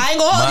I ain't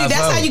gonna hold you.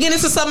 That's how you get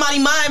into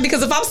somebody's mind.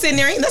 Because if I'm sitting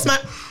there, that's my.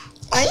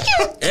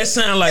 That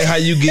sounds like how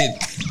you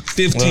get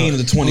 15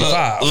 to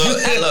 25.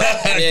 Look,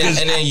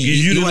 and then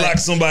you didn't lock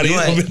somebody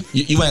in.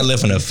 You ain't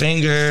lifting a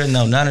finger.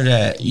 No, none of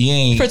that. You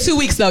ain't. For 2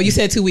 weeks though, you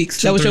said 2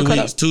 weeks. That was your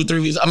cutoff.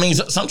 2-3 weeks. I mean,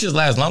 some chicks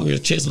last longer.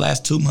 Chicks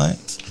last 2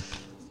 months.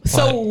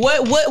 So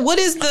what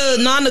is the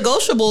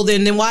non-negotiable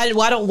then? Then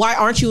why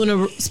aren't you in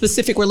a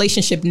specific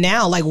relationship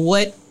now? Like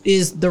what's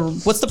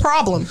the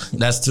problem?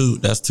 That's too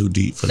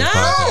deep for the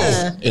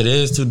podcast. It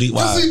is too deep.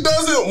 Because he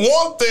doesn't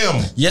want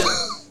them. Yeah.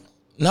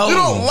 No. You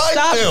don't like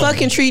Stop them.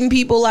 fucking treating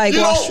people like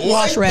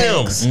wash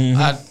rags. You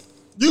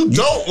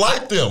don't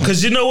like them.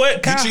 Because you know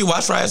what, Kai? You treat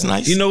wash rags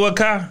nice. You know what,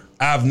 Kai?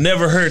 I've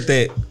never heard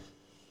that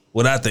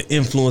without the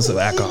influence of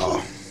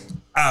alcohol.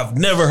 I've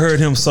never heard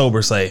him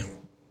sober say,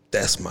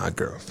 "That's my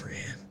girlfriend."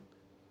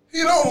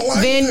 You don't like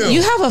them. Then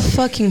you have a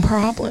fucking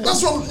problem.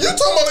 That's what you're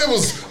talking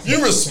about.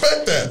 You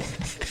respect that.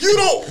 You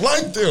don't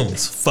like them.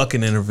 It's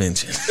fucking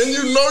intervention. And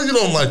you know you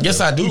don't like them. Yes,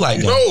 I do like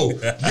them. No.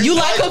 You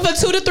like them for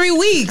 2 to 3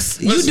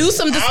 weeks. Listen, you do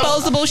some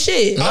disposable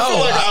shit. I feel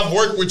like I've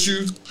worked with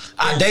you.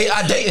 I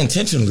date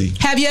intentionally.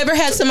 Have you ever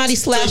had somebody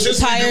slash your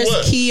tires,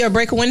 key, or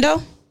break a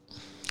window?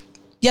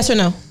 Yes or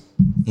no?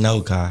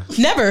 No, Kai.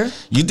 Never.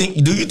 Do you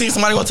think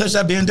somebody gonna touch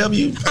that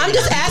BMW? I'm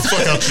just asking.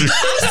 I'm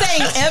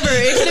saying ever.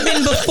 It could have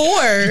been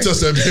before. Touch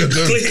that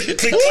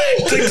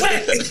BMW. click,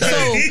 clack. So,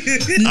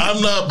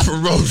 I'm not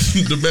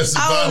promoting domestic violence.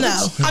 I don't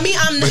know. I mean,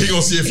 But he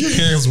gonna see if your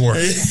hands work.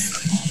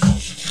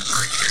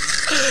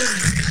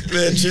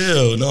 Man,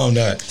 chill. No, I'm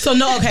not. So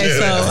no. Okay.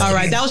 So all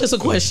right. That was just a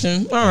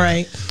question. All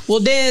right. Well,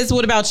 Dez,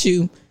 what about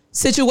you?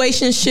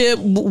 Situationship,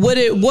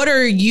 what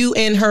are you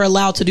and her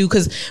allowed to do?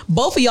 Because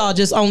both of y'all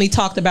just only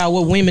talked about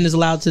what women is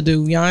allowed to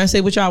do. Y'all didn't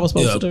say what y'all was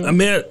supposed to do. I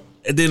mean, at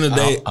the end of the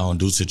day, I don't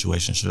do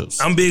situationships.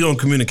 I'm big on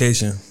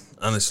communication,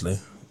 honestly.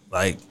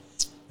 Like,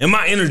 and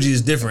my energy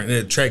is different.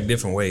 It attracts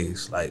different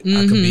ways. Like,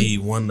 I could be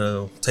one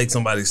to take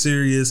somebody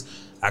serious.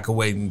 I could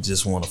wait and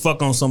just want to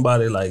fuck on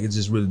somebody. Like, it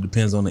just really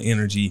depends on the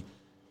energy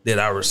that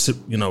I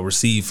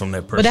receive from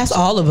that person. But that's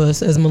all of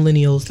us as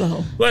millennials,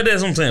 though. Well,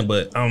 that's what I'm saying.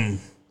 But I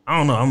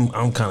don't know.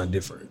 I'm kind of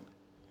different.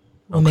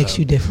 What makes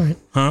you different?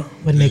 Huh?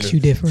 What makes you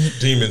different?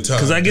 Demon time.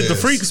 Because I get the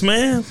freaks,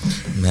 man.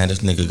 Man, this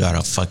nigga got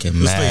a fucking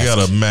mask. This nigga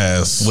got a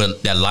mask.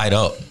 With that light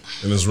up.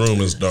 And his room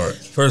is dark.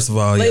 First of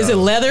all, is it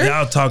leather?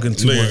 Y'all talking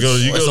too much.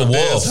 You go to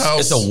Dad's house.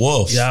 It's a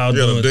wolf. Y'all you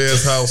got a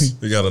Dad's house.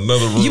 You got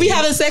another room. You be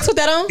having sex with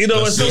that on? You know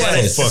what?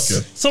 Somebody asked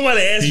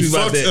me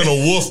about that. He fucks in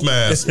a wolf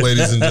mask,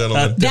 ladies and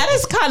gentlemen. That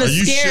is kind of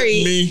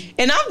scary. Me?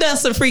 And I've done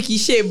some freaky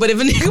shit, but if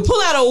a nigga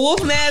pull out a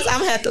wolf mask, I'm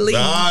gonna have to leave.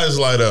 The eyes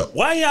light up.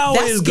 Why y'all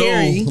always go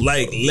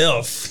like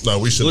left? No,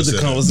 we should have said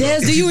that.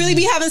 Des, do you really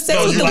be having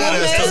sex with the wolf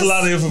mask? That's a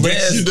lot of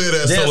information. You did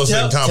that. Tell us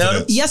in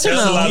confidence. Yes or no?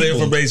 That's a lot of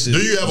information. Do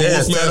you have a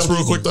wolf mask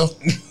real quick though?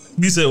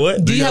 You said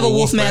what? Do you have a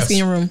wolf mask in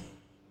your room?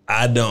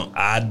 I don't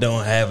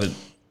have it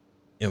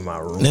in my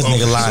room. This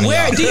nigga lying.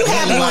 Where do you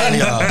have one?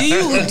 Do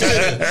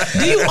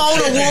you own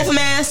a wolf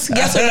mask?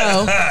 Yes or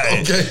no?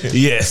 Okay.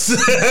 Yes. Have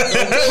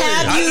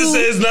I just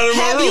said it's not in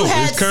my room. Have you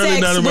had It's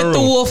currently not sex in my with the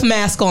room. wolf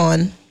mask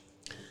on?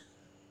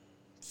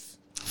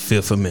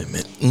 Fifth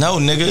Amendment. No,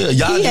 nigga.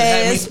 Y'all just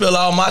had me spill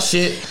all my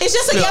shit. It's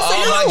just a yes or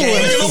no.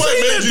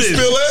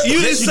 You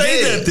didn't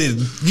say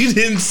nothing. You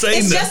didn't say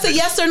nothing. It's just a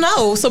yes or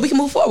no, so we can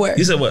move forward.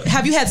 You said what?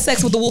 Have you had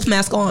sex with the wolf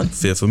mask on?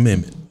 Fifth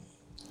Amendment.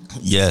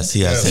 Yes, he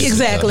has. Yes.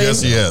 Exactly.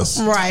 Yes,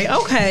 yes. Right.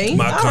 Okay.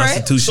 My All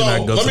constitution. So I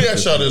go let to me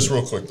ask y'all this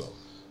real quick though.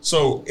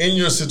 So in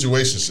your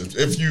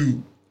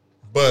situationships,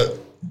 but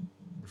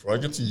before I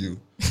get to you,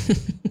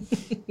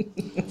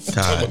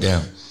 God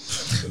damn.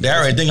 They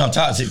already think I'm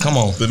toxic. Come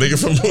on. the nigga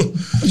from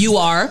You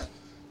are.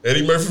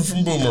 Eddie Murphy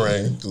from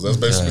Boomerang, because that's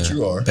basically what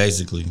you are.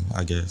 Basically,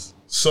 I guess.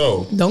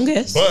 So Don't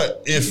guess.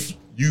 But if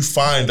you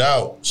find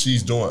out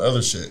she's doing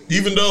other shit,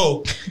 even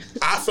though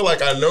I feel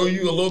like I know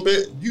you a little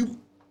bit,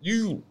 you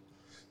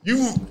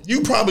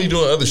probably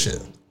doing other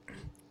shit.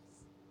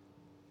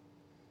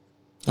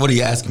 What are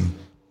you asking me?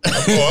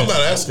 Oh, I'm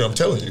not asking. I'm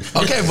telling you.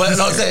 Okay, but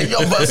no, I'm saying,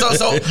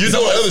 so You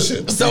doing other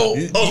shit. So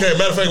Okay,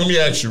 matter of fact, let me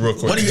ask you real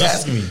quick. What are you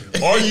asking me?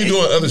 Are you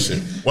doing other shit?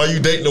 Why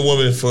you dating a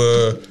woman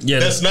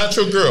that's not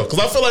your girl? Because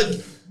I feel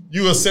like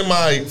you a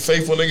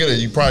semi-faithful nigga that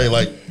you probably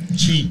like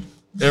cheat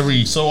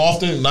every so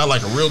often, not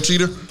like a real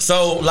cheater.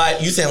 So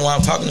like you saying when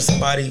I'm talking to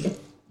somebody,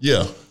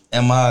 Yeah.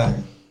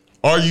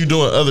 Are you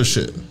doing other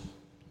shit?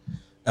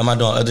 Am I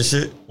doing other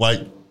shit?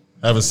 Like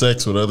having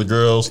sex with other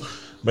girls,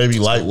 maybe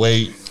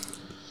lightweight,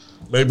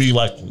 maybe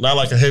like not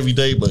like a heavy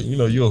date, but you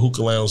know, you a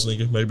hookah lounge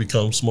nigga. Maybe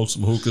come smoke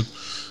some hookah.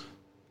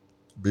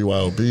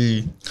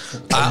 BYOB.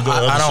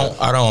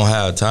 I don't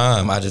have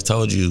time. I just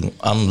told you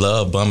I'm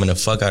love bumming the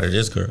fuck out of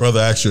this girl.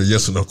 Brother asked you a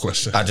yes or no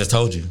question. I just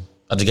told you.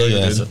 I just gave you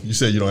an answer. You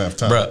said you don't have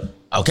time. Bro,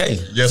 okay.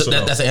 Yes or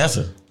no? That's the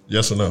answer.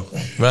 Yes or no? Bro,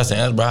 that's the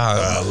answer, bro.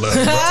 I love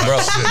it.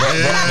 That's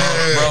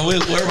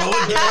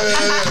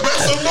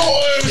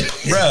annoying.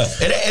 Bro,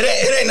 it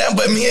ain't nothing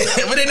but me. It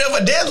ain't nothing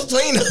but dance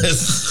between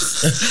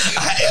us. I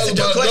answered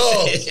your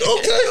question.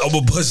 Okay. I'm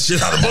gonna bust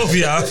shit out of both of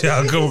y'all if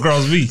y'all come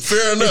across me.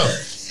 Fair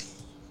enough.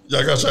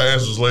 Y'all got your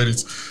answers,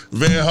 ladies.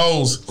 Van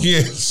Hoes,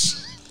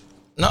 yes.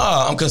 No,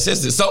 I'm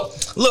consistent. So,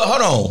 look,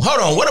 hold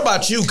on. What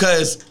about you?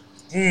 Because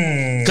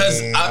we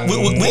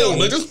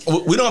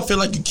don't feel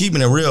like you're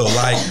keeping it real.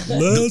 Like,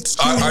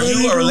 are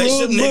you a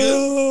relationship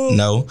nigga?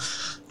 No.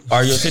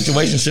 Are you a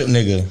situationship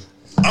nigga?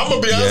 I'm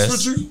gonna be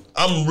honest with you.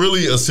 I'm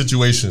really a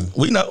situation.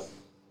 We know.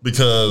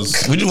 Because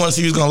we just want to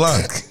see who's gonna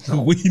lie.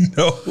 We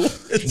know. He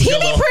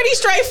be pretty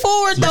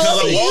straightforward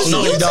though. You two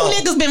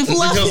niggas been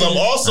fluffing. Because I'm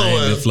also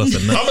I'm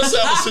gonna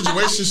say I'm a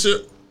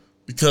situationship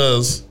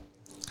because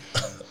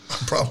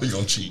I'm probably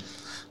gonna cheat.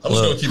 I'm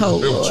just gonna keep it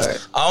real with you.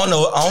 I don't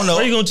know.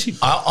 Why are you gonna cheat?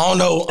 I don't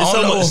know.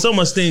 There's so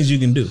much things you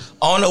can do.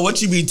 I don't know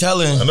what you be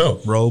telling. I know.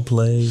 Role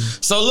play.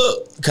 So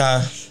look,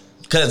 Kai.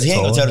 Because he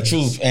ain't gonna tell the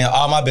truth and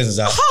all my business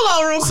out.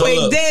 Hold on real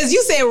quick. Dez,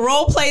 you said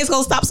role play is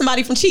gonna stop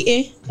somebody from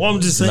cheating. Well,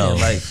 I'm just saying,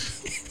 like.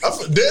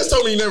 Dez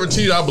told me he never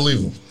cheated. I believe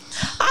him.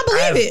 I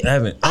believe it. I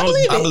haven't. I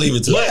believe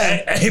it too.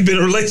 I ain't been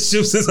in a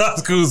relationship since high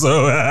school, so.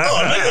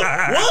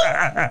 Nigga, what?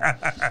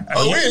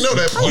 Oh, we didn't know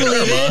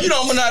that. You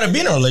know, I'm not have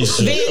been in a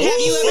relationship. Have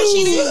you ever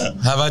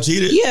cheated? Have I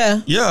cheated?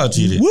 Yeah. Yeah, I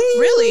cheated.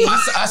 Really?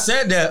 I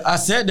said that. I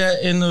said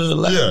that in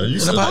the you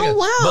said podcast. Oh,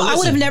 wow. Listen, I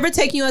would have never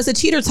taken you as a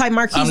cheater type.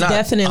 Marquise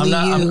definitely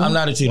you. I'm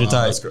not a cheater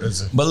type. That's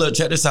crazy. But look,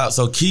 check this out.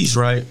 So Keith,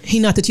 right? He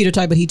not the cheater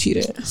type, but he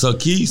cheated. So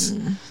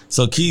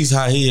Keith,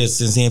 how he is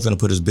since he ain't finna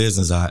put his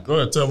business out. Go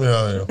ahead, tell me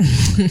how I am.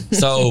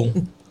 So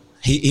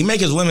he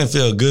make his women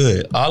feel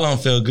good. All of them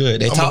feel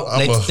good. They talk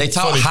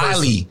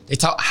highly. They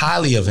talk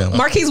highly of him.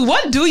 Marquise,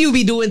 what do you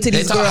be doing to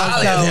these girls? They talk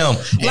highly of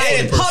him.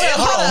 Like,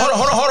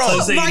 hold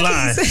on. So he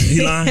lying.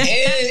 He lying.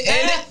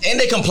 And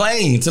they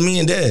complain to me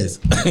and Dez.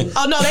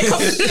 Oh no, they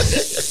come.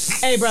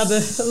 Hey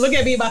brother, look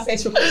at me in my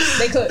face.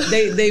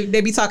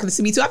 They be talking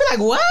to me too. I be like,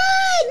 what?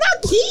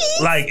 Not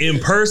Keith. Like in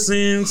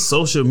person,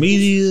 social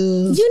media.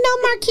 You know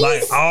Marquise.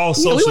 Like all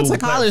social. We went to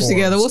college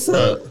together. What's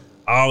up?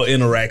 All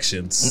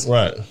interactions.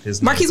 Right.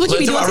 Marquise, what you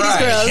be doing to these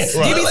girls?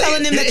 You be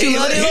telling them that you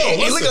love them?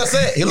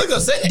 He look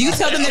upset. Do you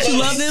tell them that you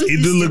love them? He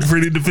do look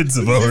pretty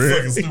defensive over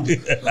here.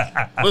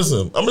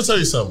 Listen, I'm gonna tell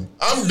you something.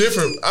 I'm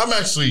different. I'm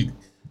actually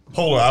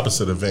polar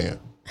opposite of Van.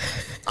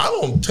 I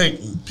don't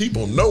take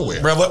people nowhere.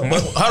 Bro, hold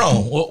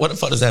on. What the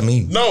fuck does that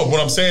mean? No,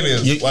 what I'm saying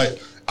is, like,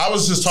 I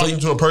was just talking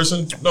to a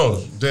person.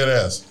 No, dead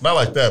ass. Not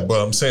like that,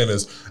 but I'm saying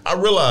is, I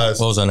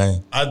realized. What was her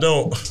name? I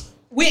don't.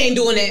 We ain't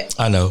doing that.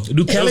 I know.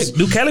 Do Cali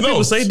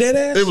people say dead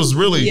ass? It was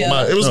really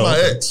my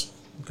ex.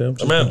 Okay, I'm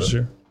Amanda.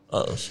 Sure.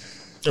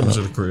 Came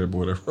to the crib or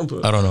whatever.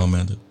 I don't know,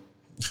 Amanda.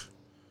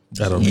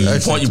 I don't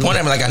know. You point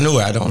at me like I knew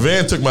her. I don't.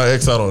 Van took my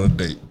ex out on a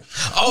date.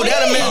 Oh,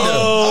 that Amanda.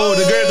 Oh,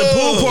 the girl at the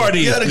pool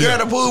party. Yeah, the girl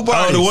at the pool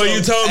party. Oh, the one you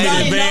told me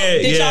in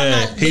bed.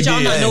 Did y'all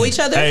not know each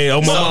other? Hey,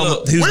 my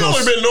mama. We only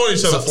been knowing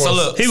each other for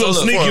he gonna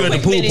sneak you at the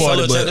pool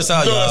party. Check this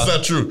out, no, y'all. that's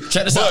not true.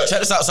 Check this out.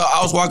 So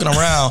I was walking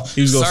around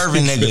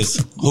serving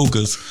niggas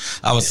hookahs.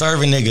 I was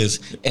serving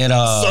niggas and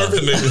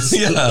serving niggas.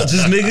 Yeah,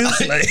 just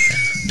niggas. Like,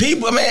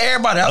 people, I mean,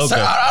 everybody. I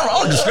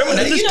don't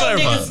discriminate. You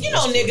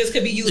know niggas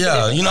could be used.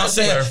 Yeah, you know what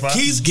I'm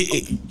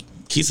saying.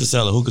 Keith to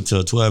sell a hookah to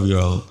a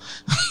 12-year-old.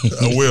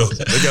 I will.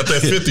 They got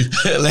that 50.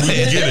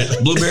 Get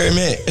it. Blueberry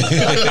mint.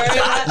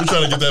 We're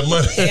trying to get that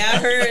money. Yeah, I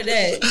heard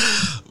that.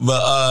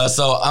 But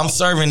so I'm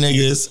serving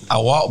niggas. I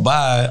walk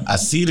by. I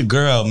see the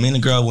girl. Me and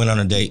the girl went on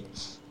a date.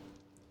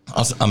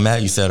 I'm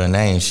mad you said her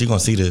name. She gonna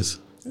see this.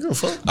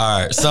 All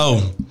right.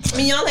 So. I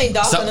mean, y'all ain't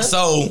dogging us.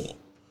 So,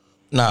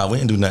 nah, we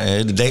didn't do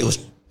nothing. The date was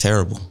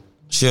terrible.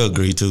 She'll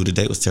agree too. The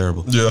date was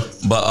terrible. Yeah.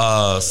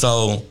 But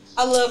so.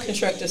 I love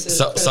constructors.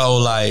 So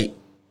like.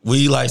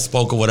 We like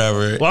spoke or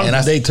whatever. Well, and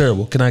I date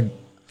terrible. Can I give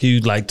you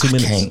like 2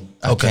 minutes?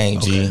 I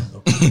can't, G.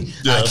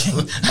 Yeah.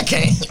 I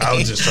can't. I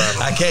was just trying to.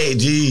 I can't,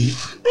 G.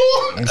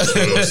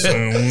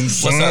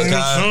 What's up,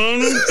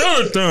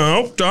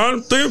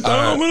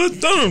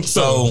 guys?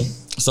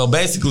 So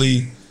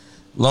basically,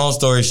 long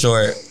story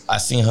short, I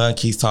seen her and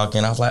Keith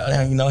talking. I was like, oh,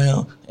 damn, you know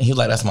him? And he was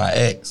like, that's my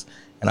ex.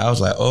 And I was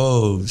like,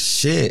 oh,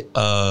 shit.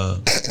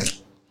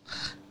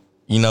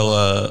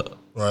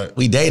 Right.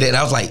 We dated, and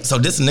I was like, so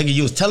this nigga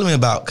you was telling me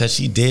about, because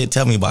she did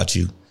tell me about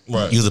you.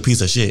 Right. You was a piece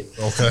of shit.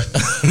 Okay.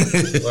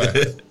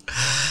 Right.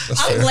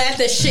 I'm glad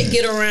that shit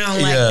get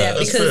around like that,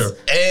 because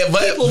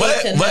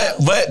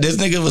but this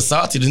nigga was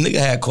salty. This nigga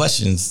had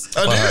questions.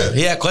 I did.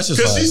 He had questions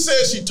for her. Because she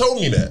said she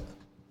told me that.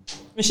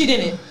 But she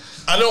didn't.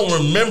 I don't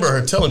remember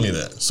her telling me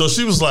that. So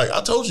she was like, I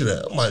told you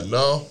that. I'm like,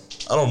 no,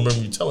 I don't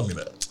remember you telling me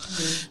that.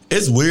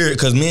 It's weird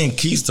because me and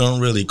Keith don't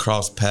really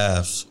cross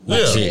paths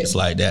with chicks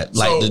like that.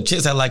 Like the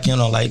chicks that like him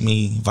don't like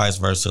me, vice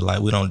versa.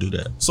 Like we don't do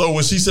that. So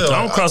when she said,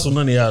 I don't cross with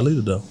none of y'all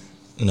either though.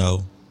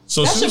 No.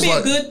 So That she should was be like,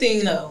 a good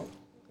thing, though,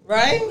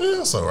 right? yeah,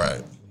 that's all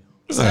right.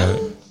 It's all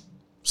right.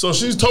 So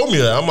she told me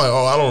that. I'm like,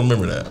 oh, I don't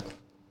remember that.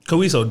 Cause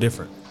we so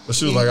different. But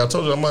she was like, I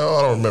told you. I'm like, oh,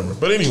 I don't remember.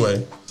 But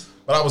anyway,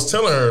 but I was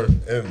telling her,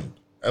 and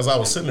as I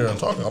was sitting there and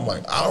talking, I'm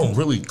like, I don't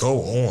really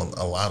go on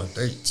a lot of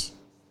dates.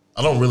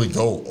 I don't really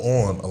go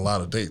on a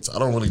lot of dates. I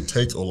don't really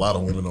take a lot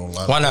of women on a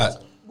lot Why of not?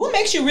 dates. What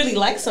makes you really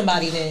like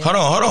somebody then? Hold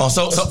on.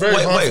 So It's very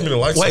hard for me to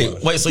like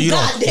somebody. wait. So you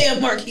don't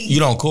Goddamn, Marquis. you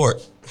don't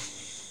court?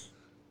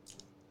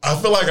 I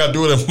feel like I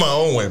do it in my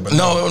own way, but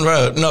No.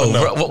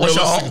 What's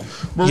your own?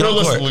 But You don't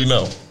court. realistically,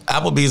 no.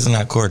 Applebee's is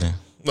not courting.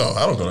 No,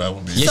 I don't go to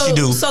Applebee's. Yes, you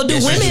do. So do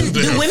Yes,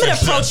 you women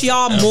approach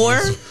y'all more,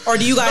 or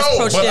do you guys No,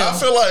 approach but them? I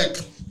feel like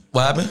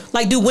What happened?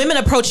 Like, do women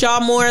approach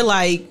y'all more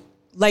like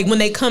when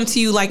they come to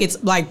you, like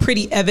it's like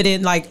pretty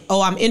evident, like,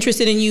 oh, I'm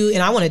interested in you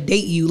and I want to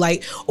date you,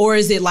 like, or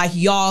is it like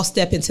y'all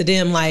step into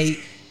them, like,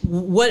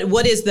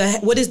 what is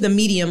the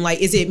medium? Like,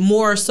 is it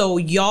more so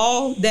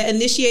y'all that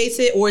initiates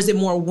it, or is it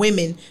more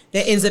women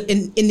that ends up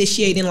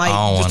initiating? Like,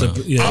 I don't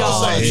want yeah. to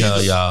I would say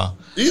tell y'all.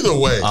 either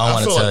way. I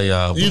wanna feel tell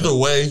y'all, but- Either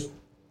way,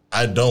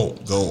 I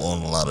don't go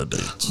on a lot of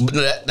dates.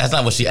 But that's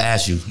not what she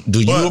asked you. Do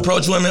you But-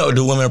 approach women or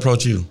do women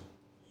approach you?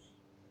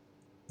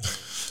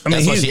 I mean,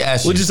 That's what she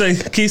asked you. What'd you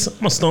say, Keith?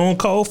 I'm a stone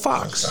cold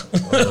fox.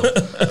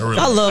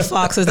 I love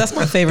foxes. That's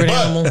my favorite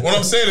animal. But what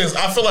I'm saying is,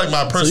 I feel like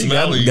my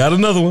personality, got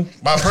another one.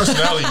 my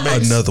personality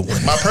makes Another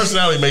one. My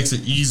personality makes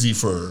it easy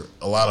for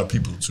a lot of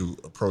people to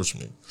approach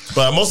me.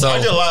 But most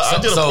I get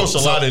approached a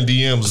lot in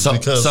DMs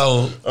because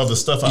of the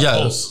stuff I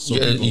post. So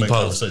people you make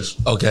post.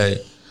 conversation. Okay.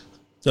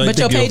 So But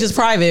your page is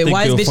private.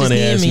 Why is bitches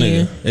DMing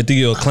you? They think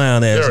you're a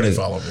clown They ass already nigga.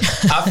 follow me.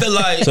 I feel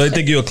like So they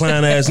think you're a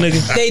clown ass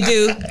nigga. They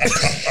do.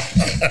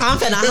 I'm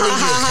finna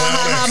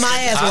ha my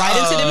ass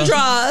right into them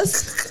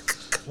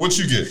drawers. What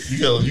you get?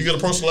 You get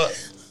approached a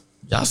lot,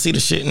 y'all see the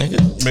shit, nigga.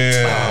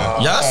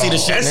 man. Y'all see the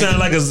shit, That nigga. sounds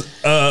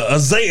like a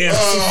Zay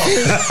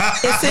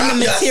answer. It's in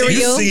the You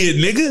material. see it,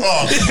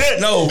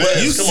 nigga. No, but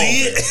Man, you come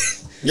see on,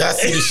 it. y'all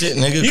see the shit,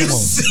 nigga. You Come on.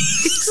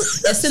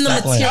 see. It's in the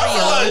Stop playing. I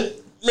material. feel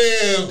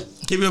like, man.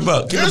 Keep it a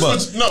buck. Keep it a Here's buck.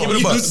 what, no, Keep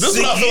it a buck. this is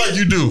what I feel like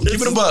you do. Keep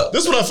it a buck.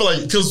 This is what I feel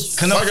like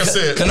because, like I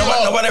said,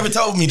 nobody ever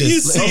told me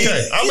this.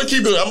 Okay, I'm gonna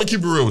keep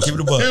it real with you. Keep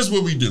it a buck. Here's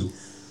what we do.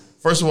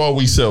 First of all,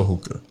 we sell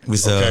hookah. We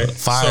sell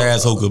fire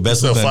ass hookah,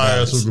 best we sell hookah in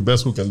fire ass Dallas. hookah,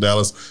 best hookah in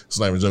Dallas. It's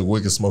not even a joke.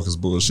 Wicked smokers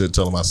bullshit.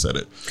 Tell them I said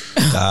it.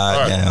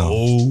 God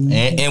damn.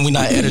 And we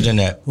not editing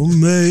that.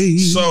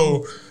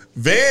 So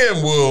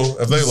Van will,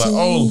 if they like,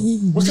 oh,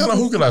 what kind of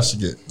hookah I should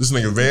get? This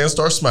nigga Van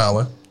starts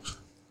smiling.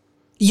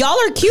 Y'all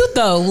are cute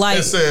though. Like,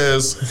 It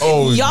says,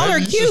 oh, Y'all maybe are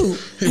you cute.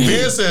 should-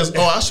 Van says,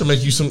 oh, I should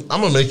make you some. I'm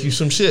gonna make you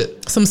some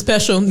shit. some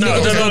special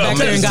niggas go back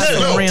there and got some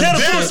Tell random the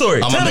shit.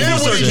 story. I'm Tell gonna the Then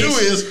full what he story. do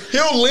is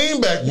he'll lean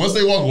back once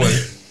they walk away.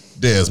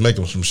 Dez, make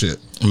him some shit.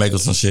 Make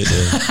us some shit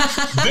there.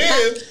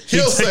 Then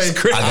he'll say,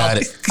 takes credit. I got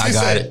it. He I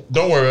got said, it.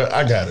 Don't worry,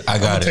 I got it. I got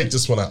I'm gonna it. take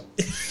this one out.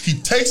 He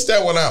takes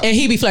that one out. And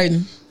he be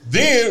flirting.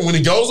 Then when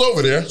he goes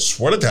over there,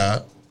 swear to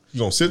God, he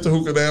gonna sit the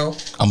hookah down.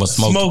 I'm gonna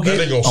smoke Smoke it. Then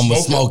they gonna I'ma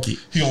smoke smoke it. it.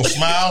 He gonna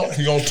smile.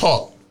 He gonna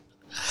talk.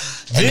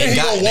 And Then he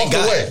gonna walk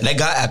away. They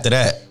got after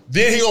that.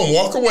 Then he gonna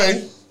walk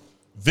away.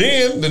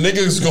 Then the nigga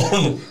is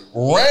gonna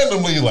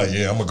randomly like,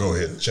 yeah, I'm gonna go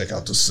ahead and check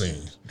out the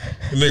scene.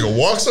 The nigga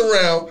walks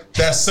around.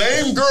 That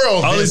same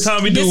girl. Only gets-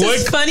 time he do This one.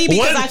 is funny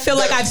because I feel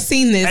like I've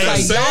seen this. Hey, that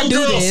Like, y'all same do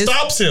girl this.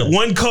 stops him.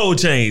 One code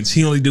change.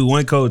 He only do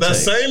one code That change.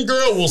 same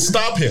girl will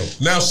stop him.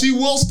 Now she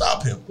will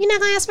stop him. You're not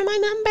gonna ask for my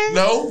number?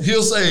 No,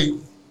 he'll say,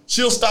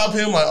 she'll stop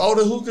him like, oh,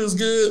 the hookah's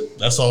good.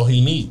 That's all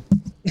he need.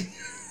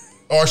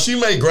 Or she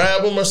may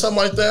grab him or something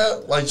like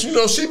that. Like, you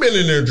know, she been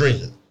in there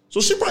drinking.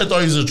 So she probably thought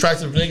he was an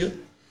attractive nigga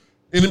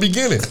in the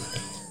beginning.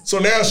 So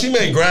now she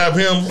may grab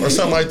him or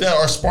something like that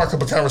or spark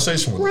up a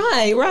conversation with him.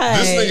 Right, right.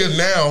 This nigga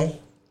now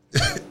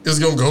is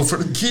going to go for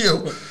the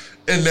kill.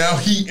 And now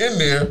he in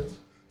there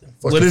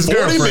With his 40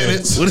 girlfriend.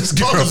 minutes With his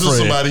talking to girlfriend.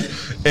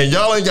 somebody. And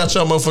y'all ain't got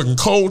y'all motherfucking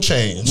cold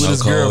change. With No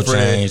his code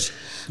girlfriend. change.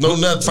 No,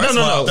 nothing.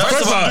 No.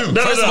 That's what we do.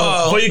 First of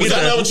all, Before you Was get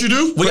that there, not what you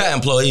do? We got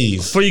employees.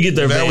 before you get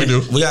there, Now man. we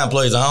do. We got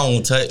employees. I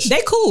don't touch.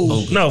 They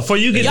cool. No, before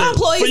you get Y'all there,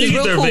 employees before you is get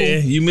real there, cool.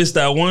 man, you missed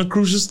out one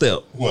crucial step.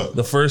 What?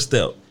 The first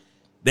step.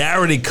 They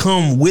already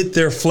come with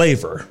their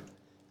flavor.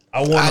 I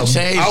want I changed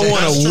it. I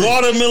want That's a true.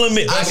 watermelon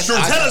mint. That's true.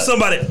 Tell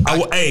somebody.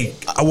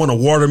 I want a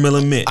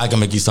watermelon mint. I can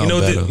make you you something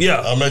know better. what? Yeah.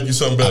 I'll make you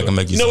something better. I can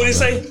make you. You know what he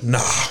something say? better. Nah.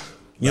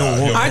 You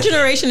don't want Our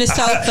generation is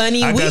so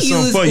funny. I We got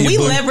something for you, we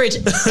boo. leverage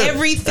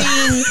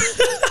everything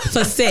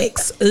for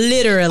sex,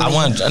 literally. I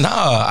want.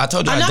 Nah, I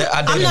told you. I'm I not, did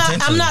I'm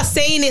intentionally. not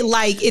saying it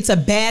like it's a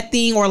bad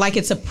thing or like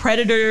it's a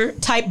predator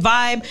type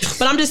vibe,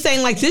 but I'm just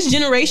saying like this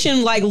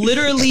generation, like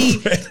literally,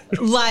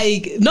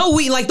 like no,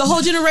 we like the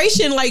whole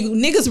generation, like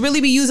niggas really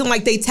be using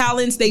like they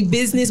talents, they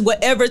business,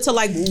 whatever to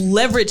like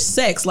leverage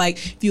sex. Like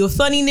if you a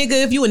funny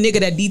nigga, if you a nigga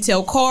that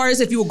detail cars,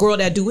 if you a girl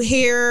that do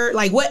hair,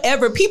 like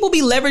whatever, people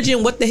be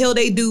leveraging what the hell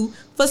they do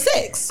for for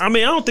sex. I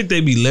mean, I don't think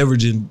they be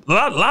leveraging. A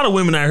lot of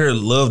women out here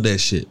love that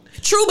shit.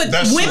 True, but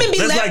women be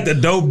that's like the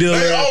dope dealer,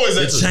 They always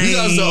the into- chain, you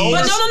guys are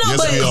always- But no, Yes,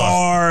 but we are.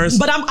 cars.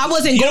 But I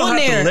wasn't You don't going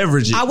have to there.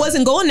 leverage it. I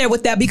wasn't going there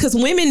with that because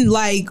women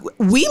like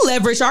we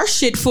leverage our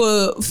shit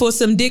for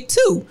some dick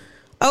too.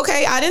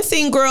 Okay, I didn't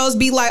see girls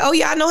be like, oh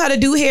yeah, I know how to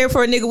do hair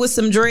for a nigga with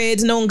some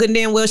dreads, knowing good and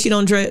damn well she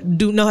don't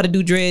know how to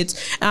do dreads.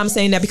 And I'm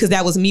saying that because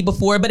that was me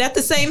before. But at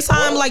the same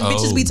time, like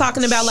bitches be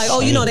talking about like,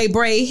 oh, you know, they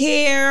braid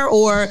hair,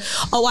 or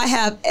oh, I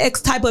have X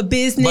type of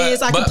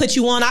business. I can put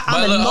you on.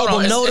 I'm a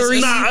mobile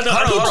notary.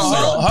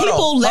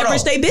 People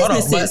leverage their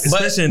businesses,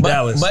 especially in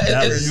Dallas.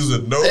 They use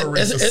a notary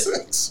for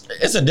sex.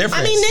 It's a difference.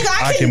 I mean,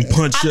 nigga, I can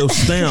punch your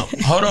stamp.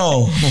 Hold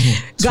on.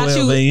 Got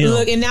you. 12 a.m.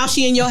 Look, and now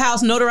she in your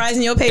house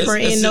notarizing your paper.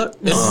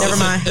 Never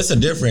mind. It's a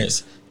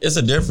difference. It's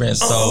a difference.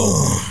 So,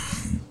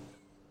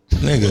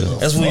 nigga,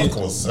 That's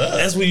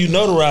when you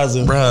notarize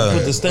it, Bruh.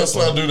 put the stamp Let's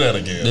on. not do that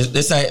again.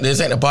 this ain't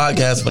the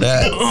podcast for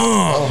that. I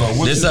don't know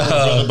what This, you doing,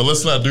 brother, but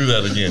let's not do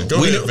that again.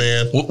 Go ahead,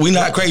 man. We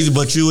not crazy,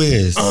 but you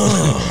is.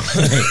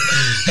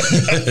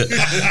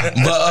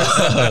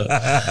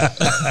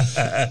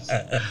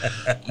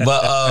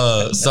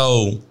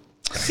 So,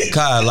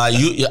 God, like I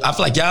feel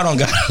like y'all don't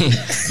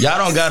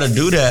got to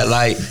do that.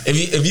 Like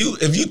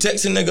if you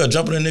text a nigga or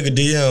jump in a nigga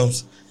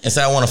DMs and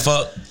say I want to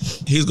fuck,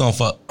 he's gonna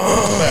fuck.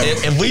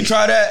 If we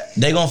try that,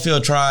 they gonna feel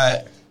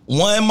tried.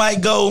 One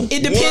might go.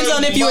 It depends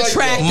on if you're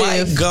attractive.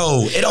 Might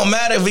go. It don't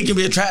matter if we can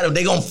be attractive.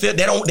 They gonna feel.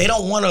 They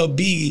don't want to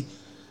be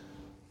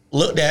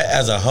looked at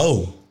as a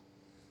hoe.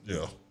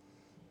 Yeah.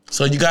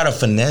 So you gotta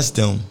finesse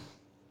them.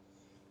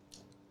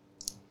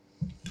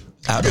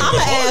 I'm gonna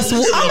ask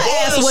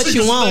what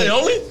you want.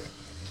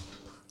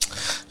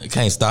 You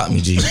can't stop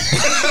me, G. I'm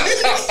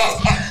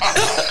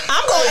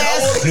gonna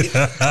ask,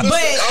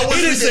 but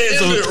He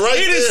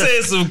just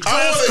said some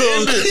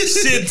classical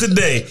shit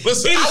today.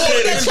 Listen, I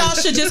think that y'all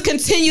should just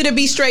continue to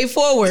be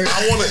straightforward.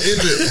 I want to end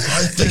it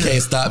right They there.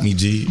 can't stop me,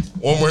 G.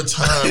 One more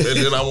time, and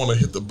then I want to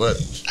hit the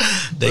button.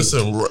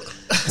 Listen, real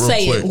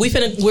Say quick.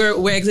 it.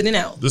 We're exiting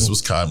out. This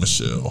was Kai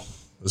Michelle.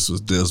 This was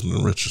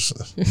Desmond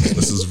Richardson.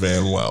 This is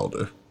Van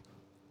Wilder.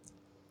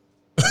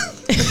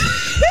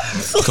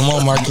 Come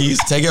on, Marquise.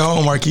 Take it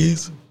home,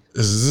 Marquise.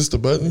 Is this the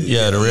button?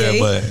 Yeah, the red Yay.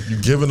 button. You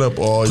giving up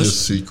all your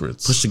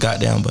secrets. Push the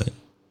goddamn button.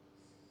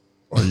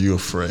 Are you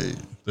afraid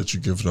that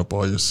you're giving up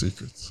all your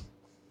secrets?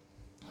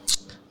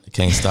 They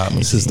can't stop me.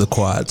 This is the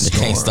quad They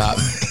storm. can't stop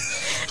me.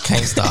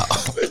 Can't stop.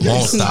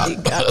 Won't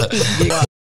stop.